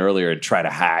hiding in earlier and try to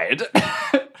hide.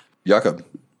 Jakob,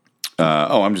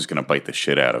 I'm just going to bite the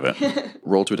shit out of it.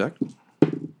 roll to attack.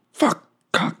 Fuck.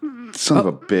 God, son of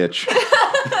a bitch.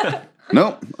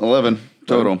 Nope, 11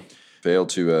 total. Fail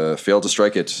to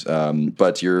strike it,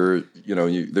 but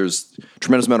there's a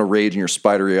tremendous amount of rage in your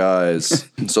spidery eyes.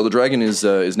 So the dragon is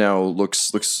now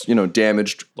looks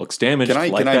damaged. Looks damaged. Can I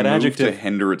like that move adjective. to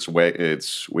hinder its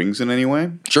wings in any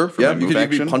way? Sure, For yeah, my you move could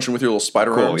be action? punching with your little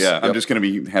spider Cool, arms. yeah. Yep. I'm just going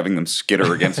to be having them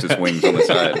skitter against his wings on the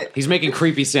side. He's making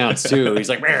creepy sounds too. He's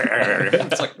like,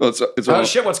 it's like, Well, it's oh all,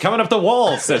 shit, what's coming up the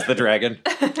wall? Says the dragon.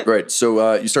 Right.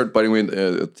 So you start biting away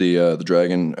at the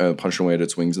dragon, punching away at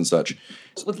its wings and such.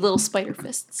 With little spider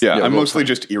fists. Yeah, Yeah, I'm well- mostly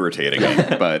just irritating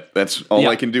him, but that's all Yeah.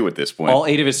 I can do at this point. All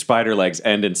 8 of his spider legs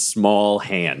end in small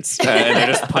hands, and they're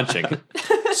just punching.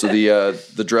 So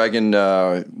the dragon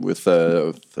with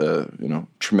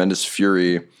tremendous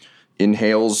fury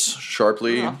inhales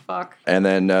sharply, Oh, fuck. and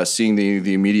then seeing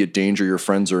the immediate danger your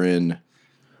friends are in,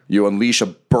 you unleash a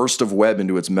burst of web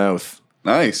into its mouth.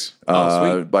 Nice.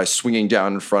 By swinging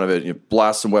down in front of it, you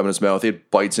blast some web in its mouth. It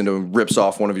bites into and rips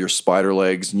off one of your spider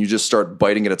legs, and you just start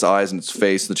biting at its eyes and its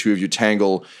face. The two of you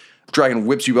tangle. Dragon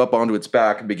whips you up onto its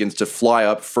back and begins to fly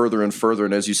up further and further.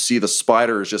 And as you see, the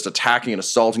spider is just attacking and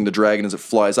assaulting the dragon as it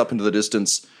flies up into the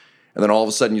distance. And then all of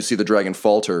a sudden, you see the dragon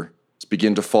falter,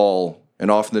 begin to fall, and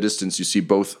off in the distance, you see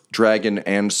both dragon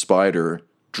and spider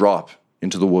drop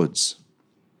into the woods,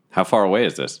 How far away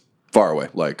is this? far away,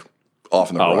 like off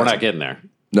in the Oh, horizon. we're not getting there.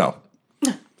 No.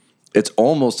 It's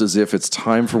almost as if it's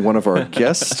time for one of our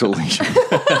guests to leave.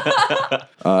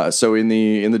 So in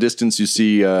the distance, you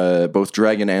see both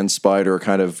dragon and spider,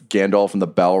 kind of Gandalf and the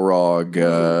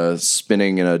Balrog,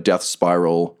 spinning in a death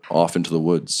spiral off into the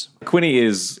woods. Quinny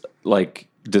is like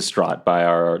distraught by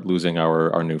our losing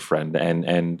our new friend,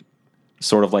 and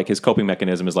sort of like his coping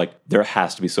mechanism is like, there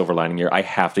has to be silver lining here. I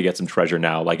have to get some treasure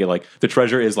now. Like the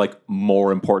treasure is like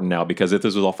more important now, because if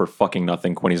this was all for fucking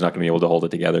nothing, Quinny's not going to be able to hold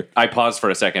it together. I pause for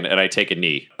a second and I take a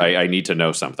knee. I need to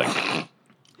know something.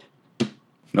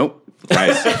 Nope.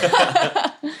 Nice.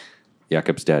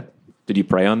 Jakob's dead. Did you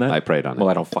pray on that? I prayed on it. Well,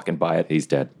 I don't fucking buy it. He's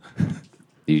dead.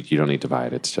 You don't need to buy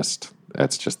it. That's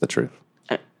just the truth.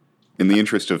 In the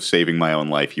interest of saving my own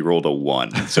life, he rolled a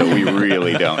 1, so we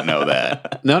really don't know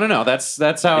that. No. That's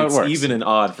how It's it works. even and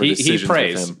odd for He decisions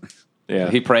prays. with him.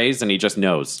 Yeah. He prays and he just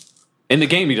knows. In the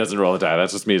game, he doesn't roll a die.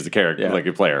 That's just me as the character, Yeah. like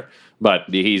a player. But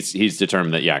he's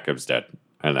determined that Jakob's dead,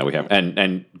 and that we have.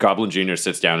 And Goblin Jr.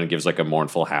 sits down and gives like a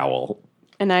mournful howl.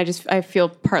 And I feel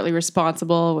partly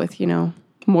responsible with,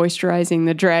 moisturizing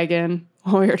the dragon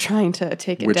while we were trying to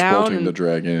take it Witch down. bolting and- the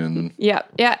dragon. Yeah,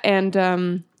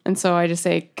 and so I just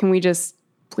say, can we just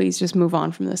please just move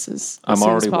on from this as I'm soon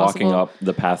already as possible? walking up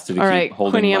the path to All keep right,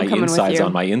 holding Quinny, I'm my coming with insides you.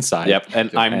 on my inside. Yep,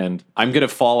 and I'm gonna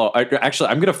follow. Actually,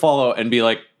 I'm gonna follow and be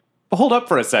like, hold up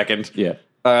for a second. Yeah.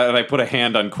 And I put a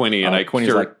hand on Quinny, and I Quinny's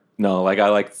cure- like, no, like I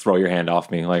like throw your hand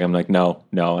off me. Like I'm like, no.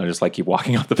 And I just like keep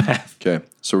walking up the path. Okay,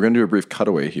 so we're going to do a brief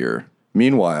cutaway here.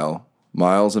 Meanwhile,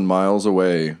 miles and miles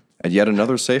away, at yet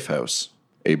another safe house,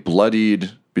 a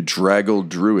bloodied, bedraggled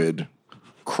druid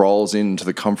crawls into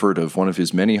the comfort of one of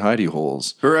his many hidey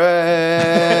holes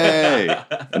Hooray!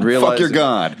 and realizing, Fuck your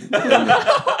god.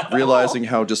 realizing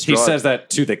how he distraught, says that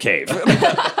to the cave.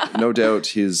 no doubt,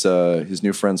 his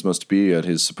new friends must be at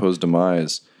his supposed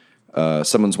demise,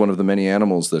 summons one of the many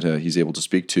animals that he's able to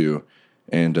speak to,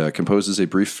 and composes a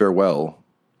brief farewell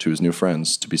to his new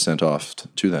friends to be sent off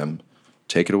to them.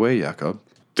 Take it away, Jakob.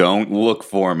 Don't look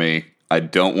for me. I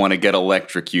don't want to get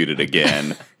electrocuted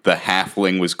again. The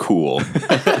halfling was cool.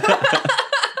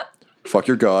 Fuck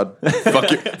your god.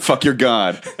 Fuck your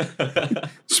god.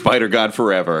 Spider god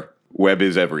forever. Web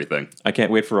is everything. I can't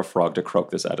wait for a frog to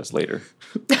croak this at us later,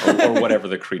 or whatever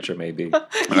the creature may be.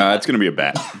 It's going to be a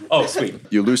bat. Oh, sweet.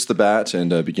 You loose the bat and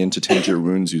begin to tend your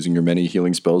wounds using your many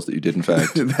healing spells that you did, in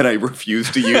fact. That I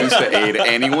refuse to use to aid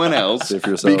anyone else Save for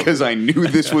yourself. because I knew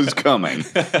this was coming.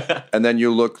 And then you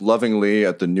look lovingly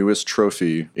at the newest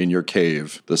trophy in your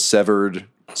cave, the severed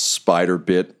spider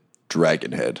bit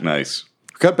dragon head. Nice.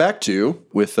 Cut back to,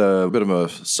 with a bit of a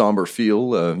somber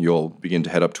feel, you'll begin to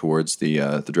head up towards the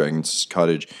dragon's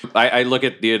cottage. I look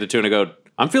at the other two and I go,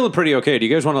 I'm feeling pretty okay. Do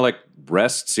you guys want to like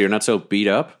rest so you're not so beat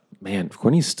up? Man,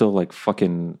 Quinny's still like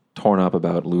fucking torn up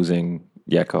about losing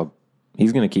Jakob.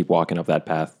 He's gonna keep walking up that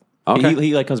path. Okay.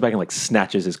 He like comes back and like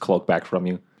snatches his cloak back from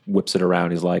you, whips it around.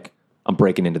 He's like, I'm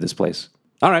breaking into this place.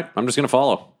 All right, I'm just gonna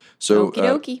follow. So, Okie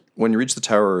dokie. when you reach the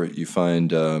tower, you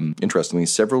find, interestingly,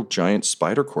 several giant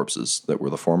spider corpses that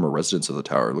were the former residents of the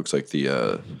tower. It looks like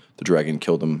the dragon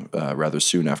killed them rather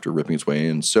soon after ripping its way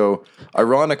in. So,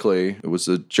 ironically, it was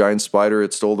a giant spider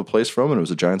it stole the place from, and it was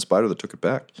a giant spider that took it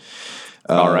back.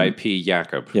 R.I.P.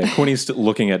 Jakob. Yeah, Quinny's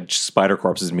looking at spider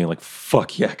corpses and being like, fuck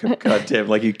Jakob, goddamn,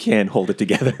 like you can't hold it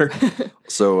together.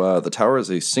 So the tower is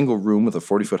a single room with a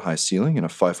 40-foot high ceiling and a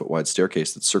 5-foot wide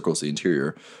staircase that circles the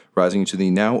interior, rising to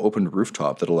the now opened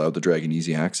rooftop that allowed the dragon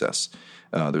easy access.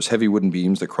 There's heavy wooden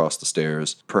beams that cross the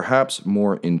stairs. Perhaps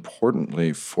more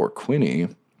importantly for Quinny,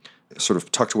 sort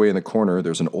of tucked away in the corner,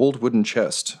 there's an old wooden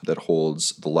chest that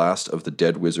holds the last of the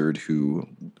dead wizard who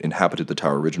inhabited the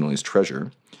tower originally's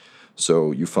treasure.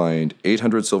 So you find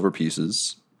 800 silver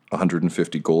pieces,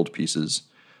 150 gold pieces,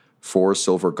 4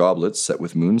 silver goblets set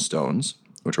with moonstones,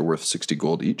 which are worth 60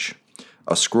 gold each,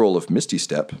 a scroll of Misty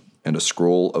Step, and a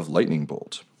scroll of Lightning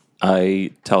Bolt.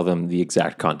 I tell them the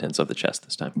exact contents of the chest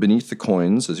this time. Beneath the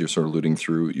coins, as you're sort of looting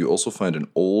through, you also find an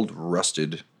old,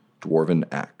 rusted dwarven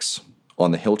axe.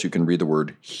 On the hilt, you can read the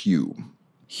word Hugh.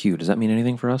 Hugh, does that mean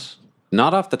anything for us?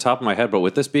 Not off the top of my head, but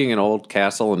with this being an old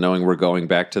castle and knowing we're going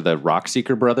back to the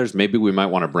Rockseeker brothers, maybe we might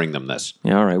want to bring them this.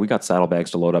 Yeah, all right. We got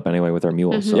saddlebags to load up anyway with our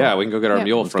mules. So Yeah, we can go get our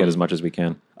mule let's from get as much as we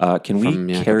can. Can we from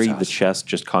Jakob's carry house. the chest,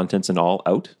 just contents and all,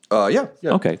 out? Yeah.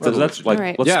 Okay, so that's like, All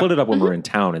right. let's Yeah. split it up when we're in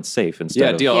town and safe instead Yeah,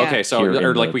 of... deal. Yeah. Okay, so here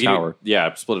or in like the we tower.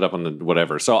 can split it up on the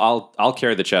whatever. So I'll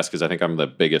carry the chest because I think I'm the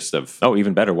biggest of Oh,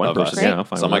 even better, one of us. person. Yeah, I'm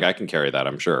fine So I'm with like that. I can carry that.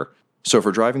 I'm sure. So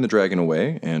for driving the dragon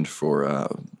away and for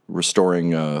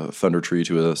restoring Thunder Tree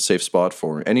to a safe spot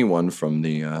for anyone from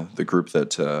the group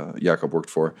that Jakob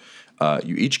worked for,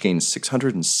 you each gain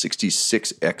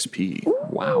 666 XP. Ooh,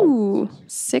 I gotta do some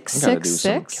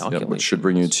 666. calculation. Which should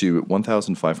bring you to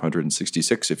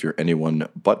 1,566 if you're anyone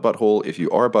but Butthole. If you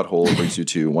are Butthole, it brings you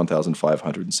to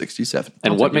 1,567.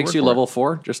 And I'll what take your makes word you for it. level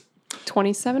 4? Just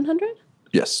 2,700.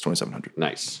 Yes, 2,700.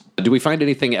 nice. Do we find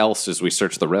anything else as we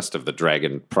search the rest of the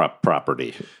dragon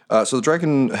property? So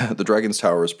the dragon's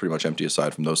tower is pretty much empty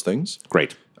aside from those things.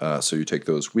 Great. So you take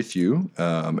those with you,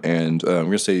 and I'm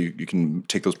going to say you can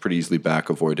take those pretty easily back,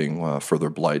 avoiding further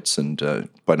blights, and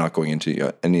by not going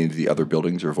into any of the other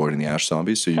buildings or avoiding the ash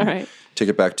zombies. So you All right. take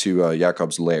it back to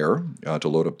Jakob's lair to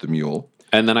load up the mule.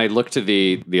 And then I look to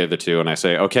the other two and I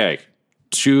say, okay,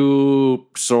 2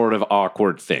 sort of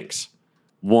awkward things.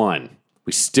 1,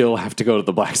 we still have to go to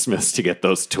the blacksmiths to get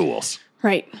those tools.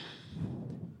 Right.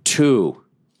 2,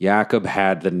 Jakob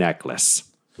had the necklace.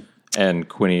 And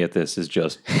Quinny at this is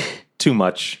just too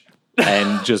much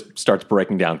and just starts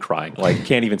breaking down crying. Like,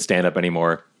 can't even stand up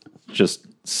anymore. Just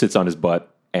sits on his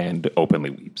butt and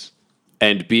openly weeps.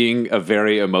 And being a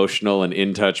very emotional and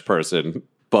in-touch person,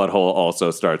 Butthole also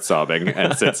starts sobbing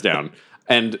and sits down.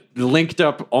 And linked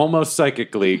up almost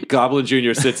psychically, Goblin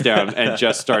Jr. sits down and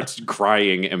just starts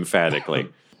crying emphatically.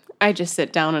 I just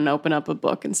sit down and open up a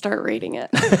book and start reading it.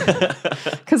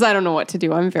 Because I don't know what to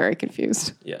do. I'm very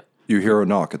confused. Yeah. You hear a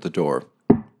knock at the door.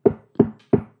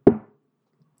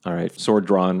 All right. Sword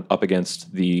drawn up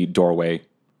against the doorway,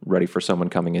 ready for someone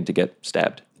coming in to get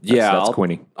stabbed. That's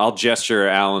Quinny. I'll gesture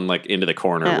Alan like into the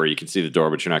corner Yeah. where you can see the door,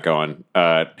 but you're not going.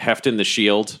 Heft in the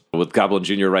shield with Goblin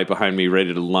Jr. right behind me,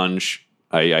 ready to lunge.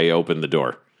 I open the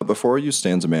door. Before you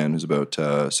stands a man who's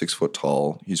about 6 foot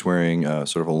tall. He's wearing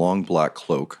sort of a long black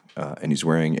cloak, and he's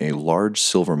wearing a large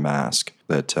silver mask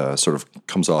that sort of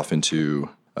comes off into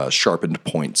sharpened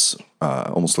points.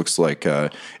 Almost looks like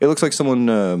it looks like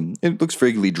someone. It looks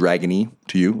vaguely dragony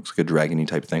to you. Looks like a dragony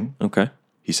type thing. Okay.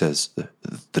 He says,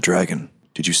 "The dragon.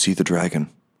 Did you see the dragon?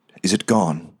 Is it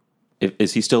gone?"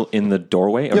 Is he still in the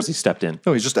doorway or has he stepped in?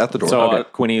 No, he's just at the door. So, Okay.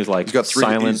 Quinny is like he's got three.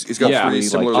 silent. He's got Yeah. three He's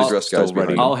similarly like, dressed guys still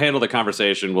ready. behind him. I'll handle the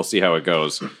conversation. We'll see how it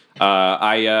goes.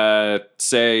 I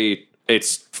say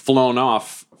it's flown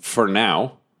off for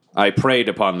now. I prayed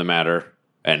upon the matter,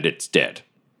 and it's dead.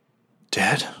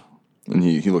 Dead? And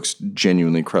he looks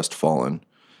genuinely crestfallen.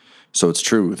 So it's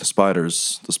true. The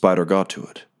spider got to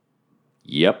it.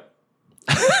 Yep.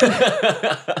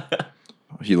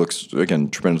 He looks, again,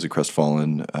 tremendously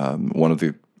crestfallen. One of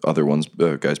the other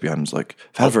guys behind him is like,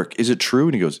 Favrik, is it true?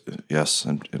 And he goes, yes,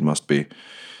 and it must be.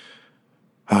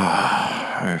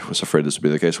 I was afraid this would be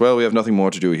the case. Well, we have nothing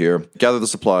more to do here. Gather the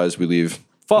supplies. We leave.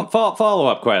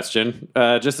 Follow-up question.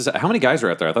 How many guys are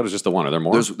out there? I thought it was just the one. Are there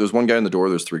more? There's one guy in the door.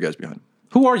 There's 3 guys behind.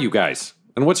 Who are you guys?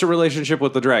 And what's your relationship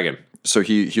with the dragon? So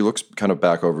he looks kind of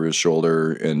back over his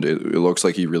shoulder, and it looks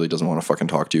like he really doesn't want to fucking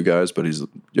talk to you guys, but he's,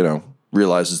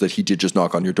 realizes that he did just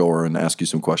knock on your door and ask you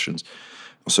some questions.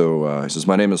 So he says,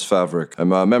 my name is Favrik.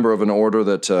 I'm a member of an order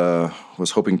that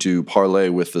was hoping to parlay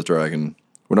with the dragon.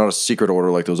 We're not a secret order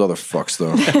like those other fucks,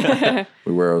 though.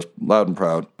 We wear ours loud and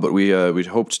proud. But we'd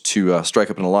hoped to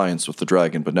strike up an alliance with the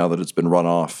dragon, but now that it's been run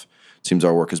off, it seems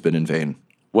our work has been in vain.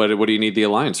 What do you need the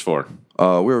alliance for?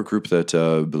 We're a group that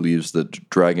believes that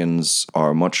dragons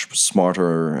are much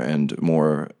smarter and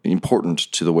more important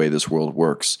to the way this world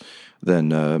works than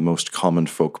most common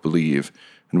folk believe,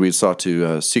 and we had sought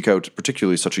to seek out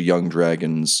particularly such a young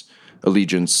dragon's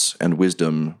allegiance and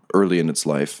wisdom early in its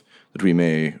life, that we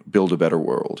may build a better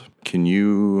world. Can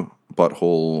you,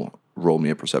 Butthole, roll me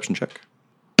a perception check?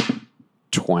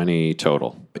 20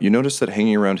 total. You notice that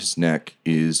hanging around his neck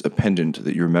is a pendant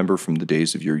that you remember from the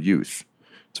days of your youth.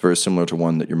 It's very similar to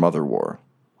one that your mother wore.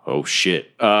 Oh,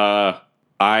 shit. I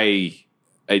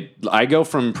go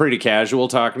from pretty casual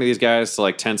talking to these guys to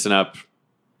like tensing up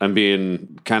and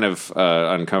being kind of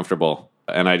uncomfortable.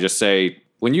 And I just say,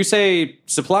 when you say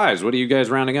supplies, what are you guys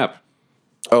rounding up?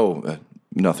 Oh,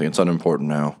 nothing. It's unimportant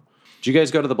now. Did you guys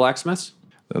go to the blacksmith's?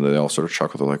 And they all sort of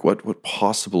chuckle. They're like, what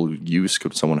possible use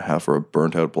could someone have for a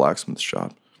burnt-out blacksmith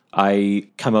shop? I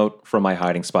come out from my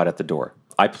hiding spot at the door.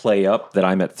 I play up that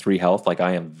I'm at 3 health, like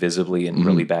I am visibly in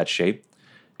really bad shape.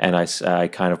 And I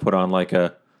kind of put on like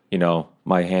a,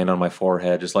 my hand on my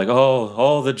forehead, just like,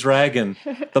 oh, the dragon,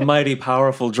 the mighty,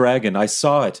 powerful dragon. I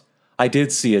saw it. I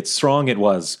did see it. Strong it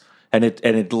was. And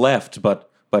it left, but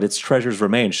its treasures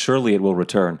remain. Surely it will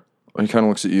return. He kind of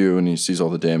looks at you and he sees all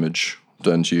the damage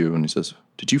done to you and he says,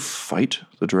 did you fight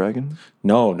the dragon?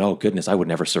 No, goodness, I would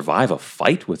never survive a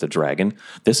fight with a dragon.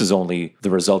 This is only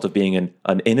the result of being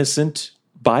an innocent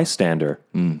bystander.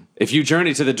 If you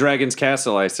journey to the dragon's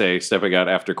castle, I say, stepping out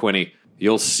after Quinny,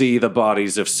 you'll see the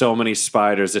bodies of so many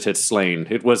spiders it had slain.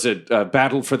 It was a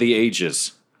battle for the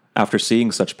ages. After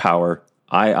seeing such power,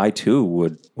 I too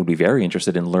would be very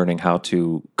interested in learning how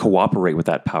to cooperate with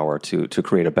that power to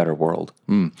create a better world.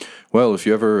 Well, if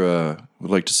you ever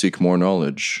would like to seek more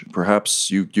knowledge,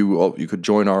 perhaps you could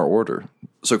join our order.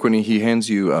 So, Quinny, he hands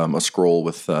you a scroll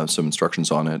with some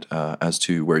instructions on it as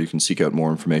to where you can seek out more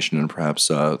information and perhaps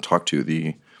talk to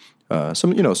the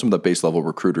some of the base level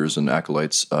recruiters and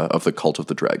acolytes of the Cult of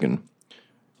the Dragon.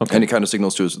 Okay. And he kind of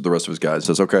signals to the rest of his guys,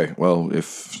 says, okay, well,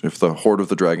 if the Horde of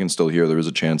the Dragon's still here, there is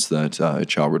a chance that it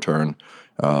shall return.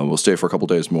 We'll stay for a couple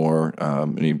days more.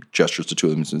 And he gestures to two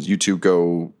of them and says, you two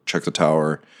go check the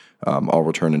tower. I'll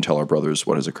return and tell our brothers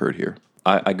what has occurred here.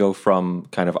 I go from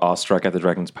kind of awestruck at the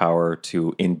dragon's power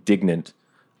to indignant.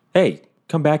 Hey,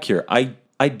 come back here. I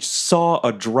saw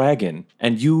a dragon,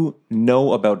 and you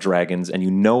know about dragons, and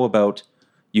you know about...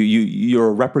 You're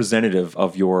a representative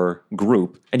of your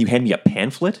group, and you hand me a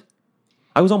pamphlet?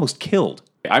 I was almost killed.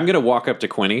 I'm going to walk up to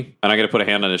Quinny, and I'm going to put a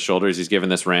hand on his shoulder as he's giving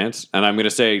this rant, and I'm going to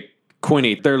say,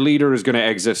 Quinny, their leader is going to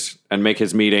exit and make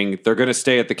his meeting. They're going to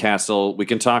stay at the castle. We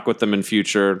can talk with them in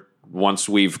future once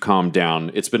we've calmed down.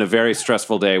 It's been a very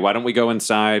stressful day. Why don't we go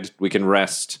inside? We can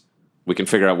rest. We can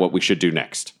figure out what we should do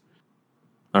next.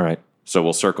 All right. So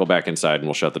we'll circle back inside, and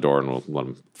we'll shut the door, and we'll let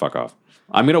them fuck off.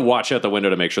 I'm going to watch out the window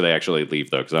to make sure they actually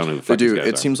leave, though, because I don't know who the fuck they do. These guys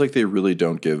It are. seems like they really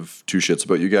don't give two shits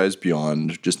about you guys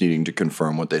beyond just needing to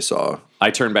confirm what they saw.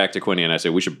 I turn back to Quinny and I say,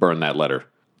 we should burn that letter.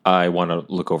 I want to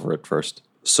look over it first.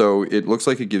 So it looks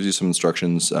like it gives you some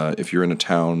instructions. If you're in a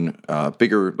town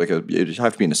bigger, it'd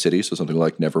have to be in a city, so something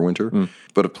like Neverwinter.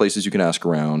 But of places you can ask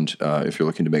around if you're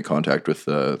looking to make contact with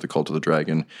the Cult of the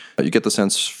Dragon. You get the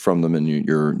sense from them and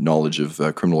your knowledge of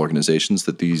criminal organizations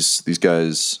that these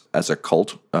guys, as a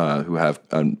cult, who have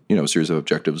a series of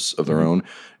objectives of their own,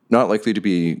 not likely to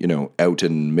be out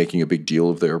and making a big deal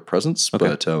of their presence,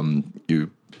 but you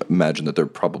imagine that they're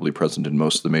probably present in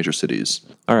most of the major cities.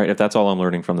 All right, if that's all I'm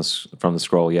learning from the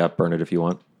scroll, yeah, burn it if you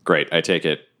want. Great, I take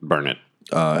it, burn it.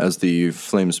 As the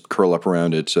flames curl up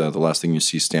around it, the last thing you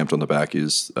see stamped on the back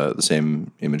is the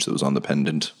same image that was on the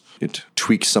pendant. It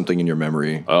tweaks something in your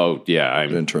memory. Oh, yeah.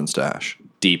 And turns to ash.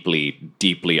 Deeply,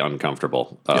 deeply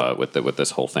uncomfortable with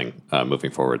this whole thing moving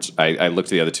forwards. I look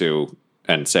to the other two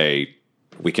and say,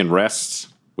 we can rest,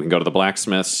 we can go to the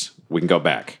blacksmiths, we can go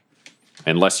back.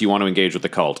 Unless you want to engage with the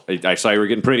cult. I saw you were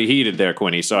getting pretty heated there,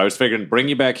 Quinny, so I was figuring bring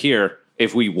you back here.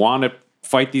 If we want to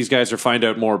fight these guys or find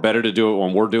out more, better to do it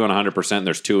when we're doing 100% and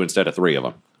there's 2 instead of 3 of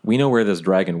them. We know where this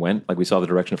dragon went. Like we saw the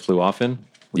direction it flew off in.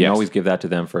 We can always give that to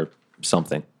them for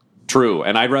something. True,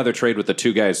 and I'd rather trade with the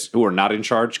 2 guys who are not in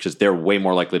charge because they're way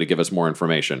more likely to give us more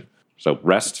information. So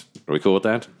rest. Are we cool with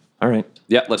that? All right.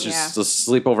 Yeah, let's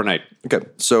sleep overnight. Okay,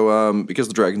 so because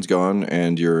the dragon's gone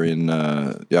and you're in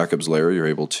Jakob's lair, you're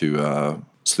able to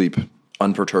sleep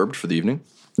unperturbed for the evening.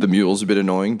 The mule's a bit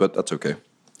annoying, but that's okay.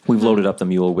 We've loaded up the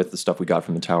mule with the stuff we got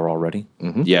from the tower already.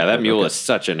 Mm-hmm. Yeah, that mule is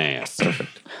such an ass.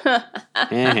 Perfect.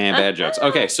 Bad jokes.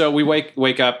 Okay, so we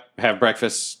wake up, have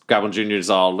breakfast. Goblin Jr.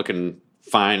 is all looking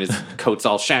fine. His coat's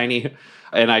all shiny.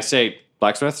 And I say,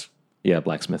 blacksmiths? Yeah,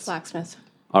 blacksmiths. Blacksmith.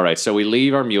 All right, so we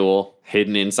leave our mule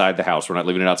hidden inside the house. We're not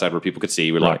leaving it outside where people could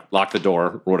see. We lock the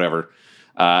door or whatever.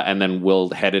 And then we'll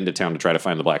head into town to try to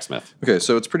find the blacksmith. Okay,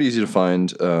 so it's pretty easy to find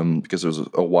because there's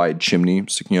a wide chimney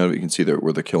sticking out of it. You can see there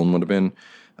where the kiln would have been.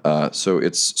 So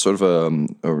it's sort of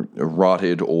a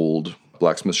rotted old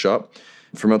blacksmith shop.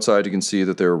 From outside, you can see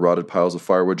that there are rotted piles of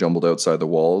firewood jumbled outside the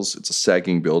walls. It's a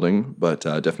sagging building, but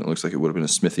definitely looks like it would have been a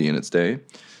smithy in its day.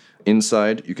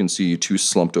 Inside, you can see 2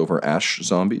 slumped-over ash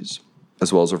zombies,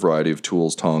 as well as a variety of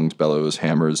tools, tongs, bellows,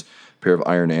 hammers, a pair of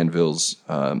iron anvils.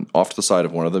 Off to the side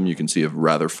of one of them, you can see a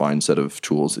rather fine set of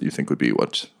tools that you think would be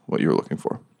what you were looking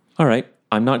for. All right.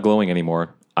 I'm not glowing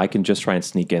anymore. I can just try and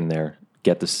sneak in there,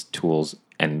 get the tools,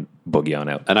 and boogie on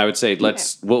out. And I would say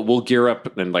we'll gear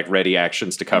up and like ready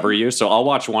actions to cover you. So I'll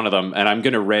watch one of them, and I'm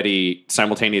going to ready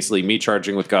simultaneously me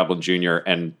charging with Goblin Jr.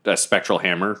 and a spectral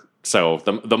hammer. So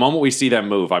the moment we see them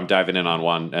move, I'm diving in on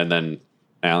one, and then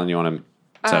Alan, you want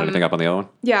to set anything up on the other one?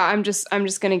 Yeah, I'm just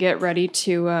gonna get ready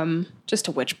to just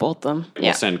to witch bolt them.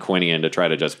 We'll send Quinny in to try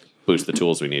to just boost the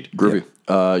tools we need. Groovy.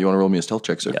 You want to roll me a stealth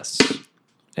check, sir? Yes.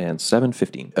 And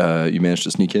 7-15. You manage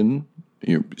to sneak in.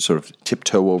 You sort of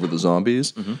tiptoe over the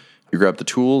zombies. Mm-hmm. You grab the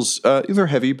tools. They're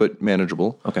heavy but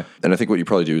manageable. Okay. And I think what you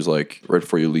probably do is like right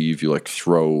before you leave, you like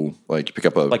throw you pick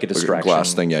up a distraction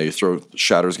glass thing. Yeah, you throw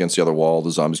shatters against the other wall.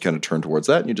 The zombies kind of turn towards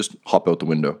that, and you just hop out the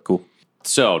window. Cool.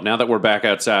 So now that we're back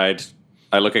outside,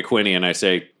 I look at Quinny and I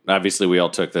say, obviously we all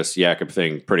took this Jakob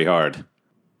thing pretty hard.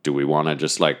 Do we want to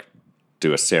just like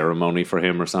do a ceremony for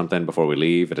him or something before we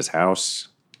leave at his house?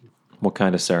 What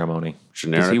kind of ceremony?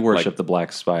 Generic, Does he worship like- the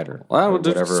black spider? Well, Or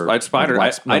whatever. Black spider.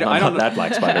 Black, I not don't know. that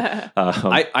black spider.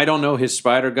 I don't know his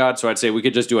spider god, so I'd say we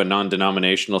could just do a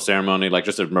non-denominational ceremony, like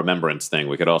just a remembrance thing.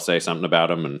 We could all say something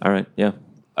about him. And All right. Yeah.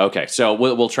 okay, so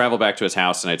we'll travel back to his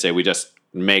house, and I'd say we just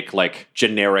make like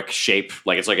generic shape,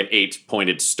 like it's like an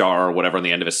 8-pointed star or whatever on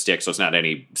the end of a stick, so it's not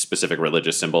any specific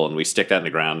religious symbol, and we stick that in the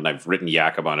ground, and I've written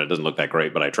Jakob on it. It doesn't look that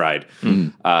great, but I tried.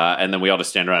 And then we all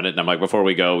just stand around it, and I'm like, before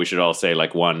we go, we should all say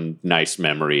like one nice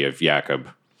memory of Jakob.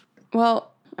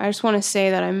 Well, I just want to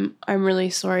say that I'm really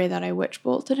sorry that I witch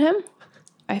bolted him.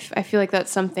 I feel like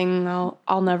that's something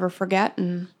I'll never forget,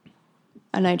 and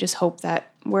I just hope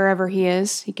that wherever he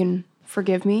is, he can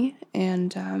forgive me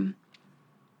and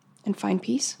find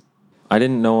peace. I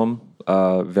didn't know him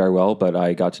very well, but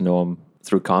I got to know him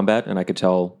through combat, and I could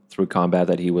tell through combat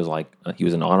that he was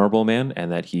an honorable man and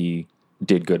that he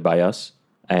did good by us.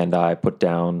 And I put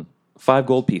down 5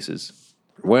 gold pieces.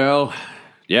 Well,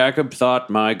 Jakob thought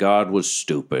my god was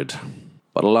stupid.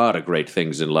 But a lot of great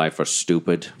things in life are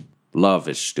stupid. Love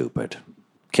is stupid.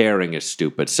 Caring is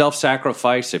stupid.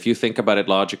 Self-sacrifice, if you think about it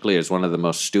logically, is one of the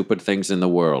most stupid things in the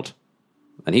world.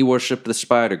 And he worshipped the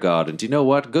spider god, and do you know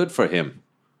what? Good for him.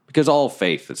 Because all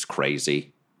faith is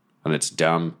crazy. And it's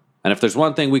dumb. And if there's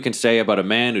one thing we can say about a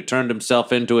man who turned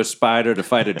himself into a spider to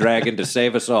fight a dragon to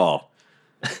save us all,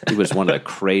 he was one of the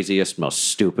craziest, most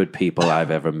stupid people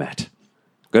I've ever met.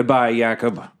 Goodbye,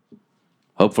 Jakob.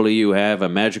 Hopefully you have a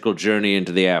magical journey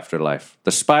into the afterlife.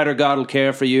 The spider god will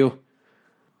care for you.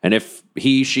 And if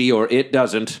he, she, or it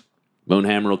doesn't,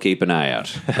 Moonhammer will keep an eye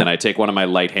out. And I take one of my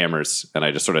light hammers, and I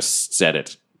just sort of set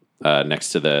it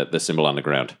next to the symbol on the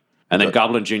ground. And then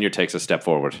Goblin Jr. takes a step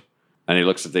forward. And he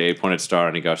looks at the 8-pointed star,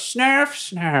 and he goes, snarf,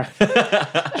 snarf.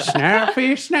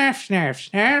 Snarfy, snarf,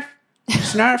 snarf, snarf.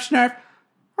 Snarf, snarf.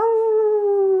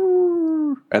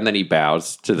 And then he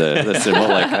bows to the symbol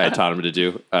like I taught him to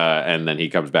do. And then he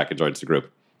comes back and joins the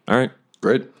group. All right.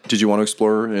 Great. Did you want to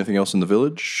explore anything else in the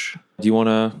village? Do you want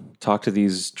to talk to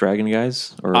these dragon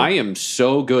guys? Or I am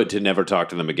so good to never talk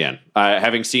to them again.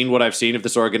 Having seen what I've seen of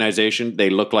this organization, they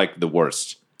look like the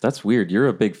worst. That's weird. You're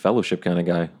a big fellowship kind of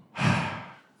guy.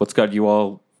 What's got you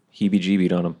all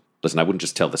heebie-jeebied on them? Listen, I wouldn't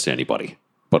just tell this to anybody,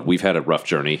 but we've had a rough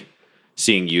journey.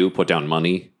 Seeing you put down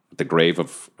money at the grave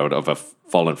of a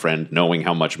fallen friend, knowing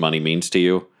how much money means to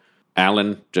you.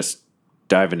 Alan, just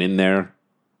diving in there,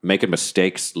 making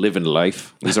mistakes, living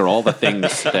life. These are all the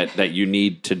things that you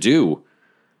need to do.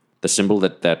 The symbol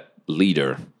that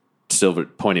leader, silver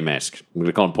pointy mask, we're going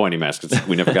to call him pointy mask because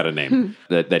we never got a name,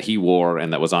 that he wore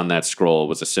and that was on that scroll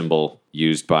was a symbol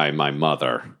used by my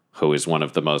mother, who is one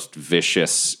of the most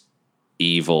vicious,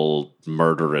 evil,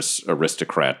 murderous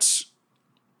aristocrats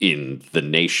in the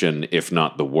nation, if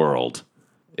not the world.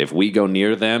 If we go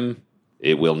near them,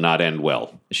 it will not end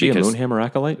well. Is she a Moonhammer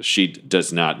acolyte? She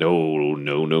does not.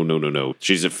 No.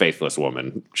 She's a faithless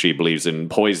woman. She believes in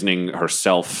poisoning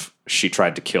herself. She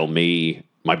tried to kill me.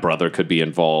 My brother could be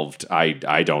involved.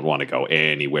 I don't want to go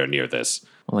anywhere near this.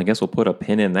 Well, I guess we'll put a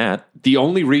pin in that. The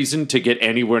only reason to get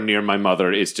anywhere near my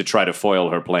mother is to try to foil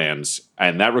her plans.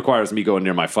 And that requires me going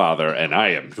near my father. And I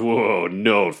am, whoa,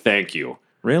 no, thank you.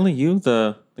 Really? You,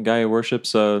 the guy who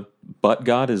worships butt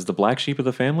god, is the black sheep of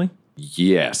the family?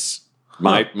 Yes.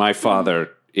 My father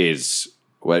is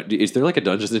What is there like a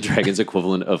Dungeons and Dragons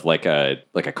equivalent of like a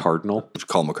cardinal? Just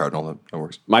call him a cardinal. That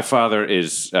works. My father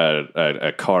is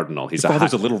a cardinal. He's Your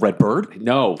father's a little red bird?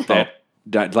 No,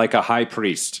 that like a high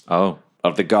priest. Oh.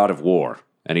 Of the god of war,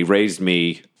 and he raised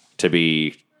me to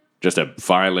be just a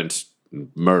violent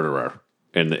murderer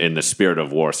in the spirit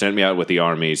of war. Sent me out with the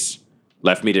armies,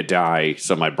 left me to die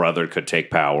so my brother could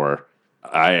take power.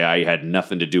 I had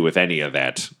nothing to do with any of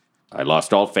that. I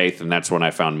lost all faith, and that's when I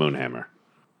found Moonhammer.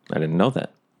 I didn't know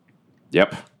that.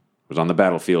 Yep. Was on the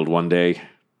battlefield one day,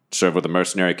 served with a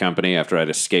mercenary company after I'd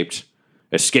escaped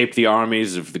the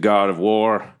armies of the god of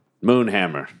war.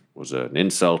 Moonhammer was an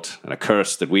insult and a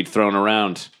curse that we'd thrown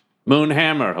around.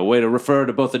 Moonhammer, a way to refer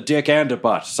to both a dick and a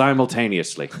butt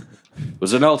simultaneously. It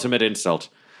was an ultimate insult.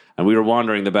 And we were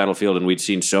wandering the battlefield, and we'd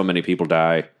seen so many people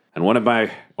die. And one of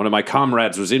my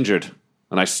comrades was injured.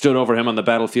 And I stood over him on the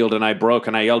battlefield, and I broke,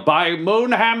 and I yelled, "By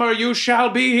Moonhammer, you shall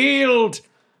be healed!"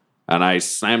 And I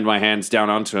slammed my hands down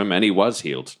onto him, and he was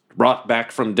healed. Brought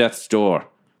back from death's door.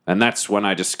 And that's when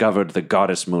I discovered the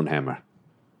goddess Moonhammer.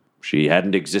 She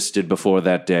hadn't existed before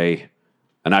that day,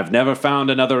 and I've never found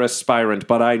another aspirant,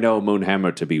 but I know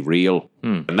Moonhammer to be real.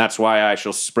 And that's why I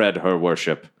shall spread her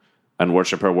worship, and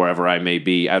worship her wherever I may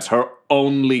be, as her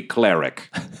only cleric.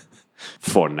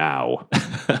 For now.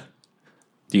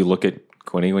 Do you look at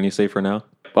Quinny when you say for now?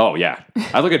 Oh, yeah.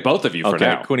 I look at both of you for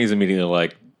now. Quinny's immediately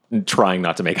like trying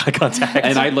not to make eye contact.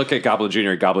 And I look at Goblin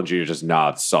Jr., and Goblin Jr. just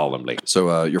nods solemnly.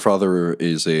 So your father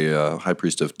is a high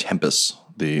priest of Tempest,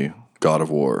 the god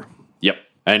of war. Yep.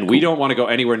 And we don't want to go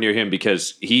anywhere near him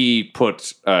because he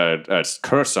put a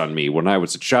curse on me when I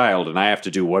was a child, and I have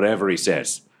to do whatever he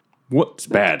says. What? It's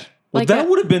bad. Well, that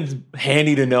would have been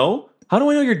handy to know. How do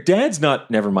I know your dad's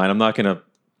not? Never mind. I'm not going to.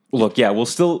 Look, yeah,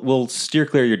 we'll steer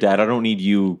clear of your dad. I don't need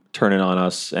you turning on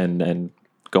us and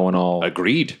going all.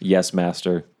 Agreed. Yes,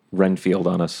 master. Renfield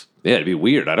on us. Yeah, it'd be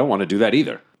weird. I don't want to do that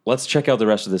either. Let's check out the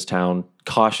rest of this town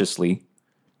cautiously.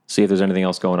 See if there's anything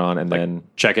else going on, and then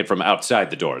check it from outside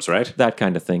the doors, right? That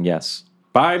kind of thing, yes.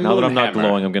 By now that I'm not Moonhammer.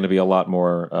 glowing, I'm going to be a lot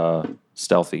more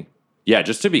stealthy. Yeah,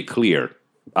 just to be clear,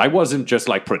 I wasn't just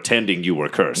like pretending you were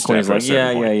cursed. Queen's after a like, certain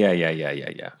yeah. point.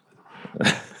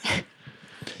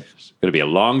 It's going to be a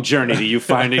long journey to you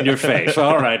finding your face.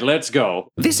 All right, let's go.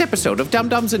 This episode of Dum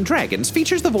Dums and Dragons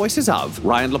features the voices of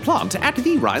Ryan LaPlante at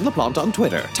the Ryan LaPlante on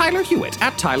Twitter, Tyler Hewitt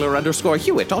at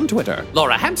Tyler_Hewitt on Twitter,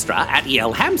 Laura Hamstra at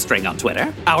EL Hamstring on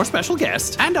Twitter, our special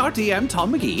guest, and our DM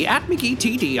Tom McGee at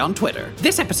McGeeTD on Twitter.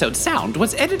 This episode's sound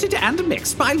was edited and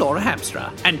mixed by Laura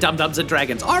Hamstra, and Dum Dums and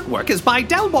Dragons artwork is by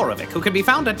Del Borovic, who can be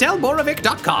found at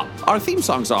delborovic.com. Our theme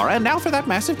songs are And Now for That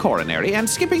Massive Coronary and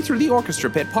Skipping Through the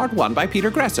Orchestra Pit Part 1 by Peter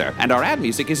Gresser, and our ad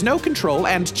music is No Control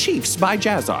and Chiefs by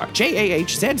Jazzar,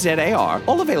 JAHZZAR,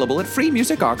 all available at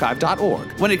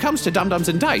freemusicarchive.org. When it comes to Dum Dums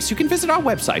and Dice, you can visit our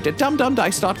website at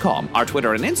dumdumdice.com. Our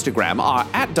Twitter and Instagram are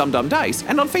at dumdumdice,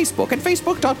 and on Facebook at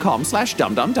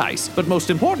facebook.com/dumdumdice. But most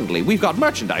importantly, we've got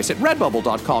merchandise at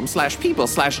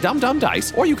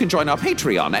redbubble.com/people/dumdumdice, or you can join our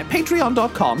Patreon at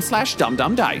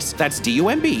patreon.com/dumdumdice. That's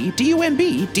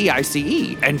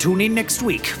DUMBDUMBDICE. And tune in next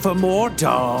week for more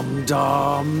Dum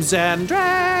Dums and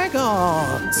Dragons.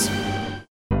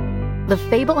 The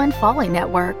Fable and Folly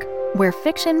Network, where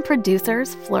fiction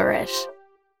producers flourish.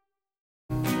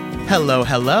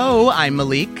 Hello, I'm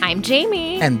Malik. I'm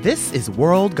Jamie. And this is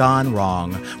World Gone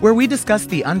Wrong, where we discuss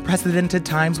the unprecedented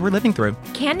times we're living through.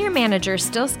 Can your manager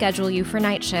still schedule you for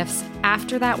night shifts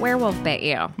after that werewolf bit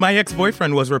you? My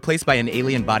ex-boyfriend was replaced by an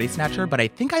alien body snatcher, but I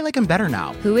think I like him better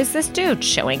now. Who is this dude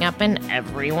showing up in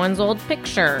everyone's old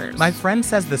pictures? My friend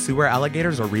says the sewer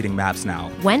alligators are reading maps now.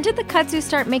 When did the kudzu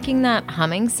start making that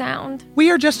humming sound?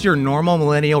 We are just your normal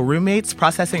millennial roommates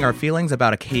processing our feelings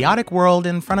about a chaotic world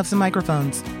in front of some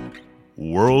microphones.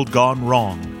 World Gone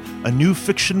Wrong, a new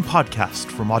fiction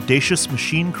podcast from Audacious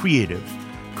Machine Creative,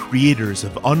 creators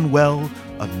of Unwell,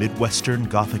 a Midwestern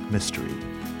Gothic mystery.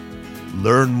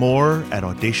 Learn more at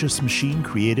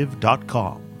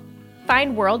audaciousmachinecreative.com.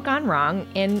 Find World Gone Wrong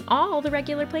in all the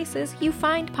regular places you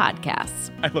find podcasts.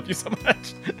 I love you so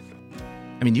much.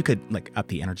 I mean, you could, up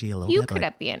the energy a little bit. You could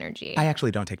up the energy. I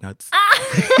actually don't take notes.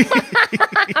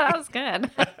 That was good.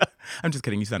 I'm just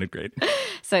kidding. You sounded great.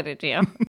 So did you.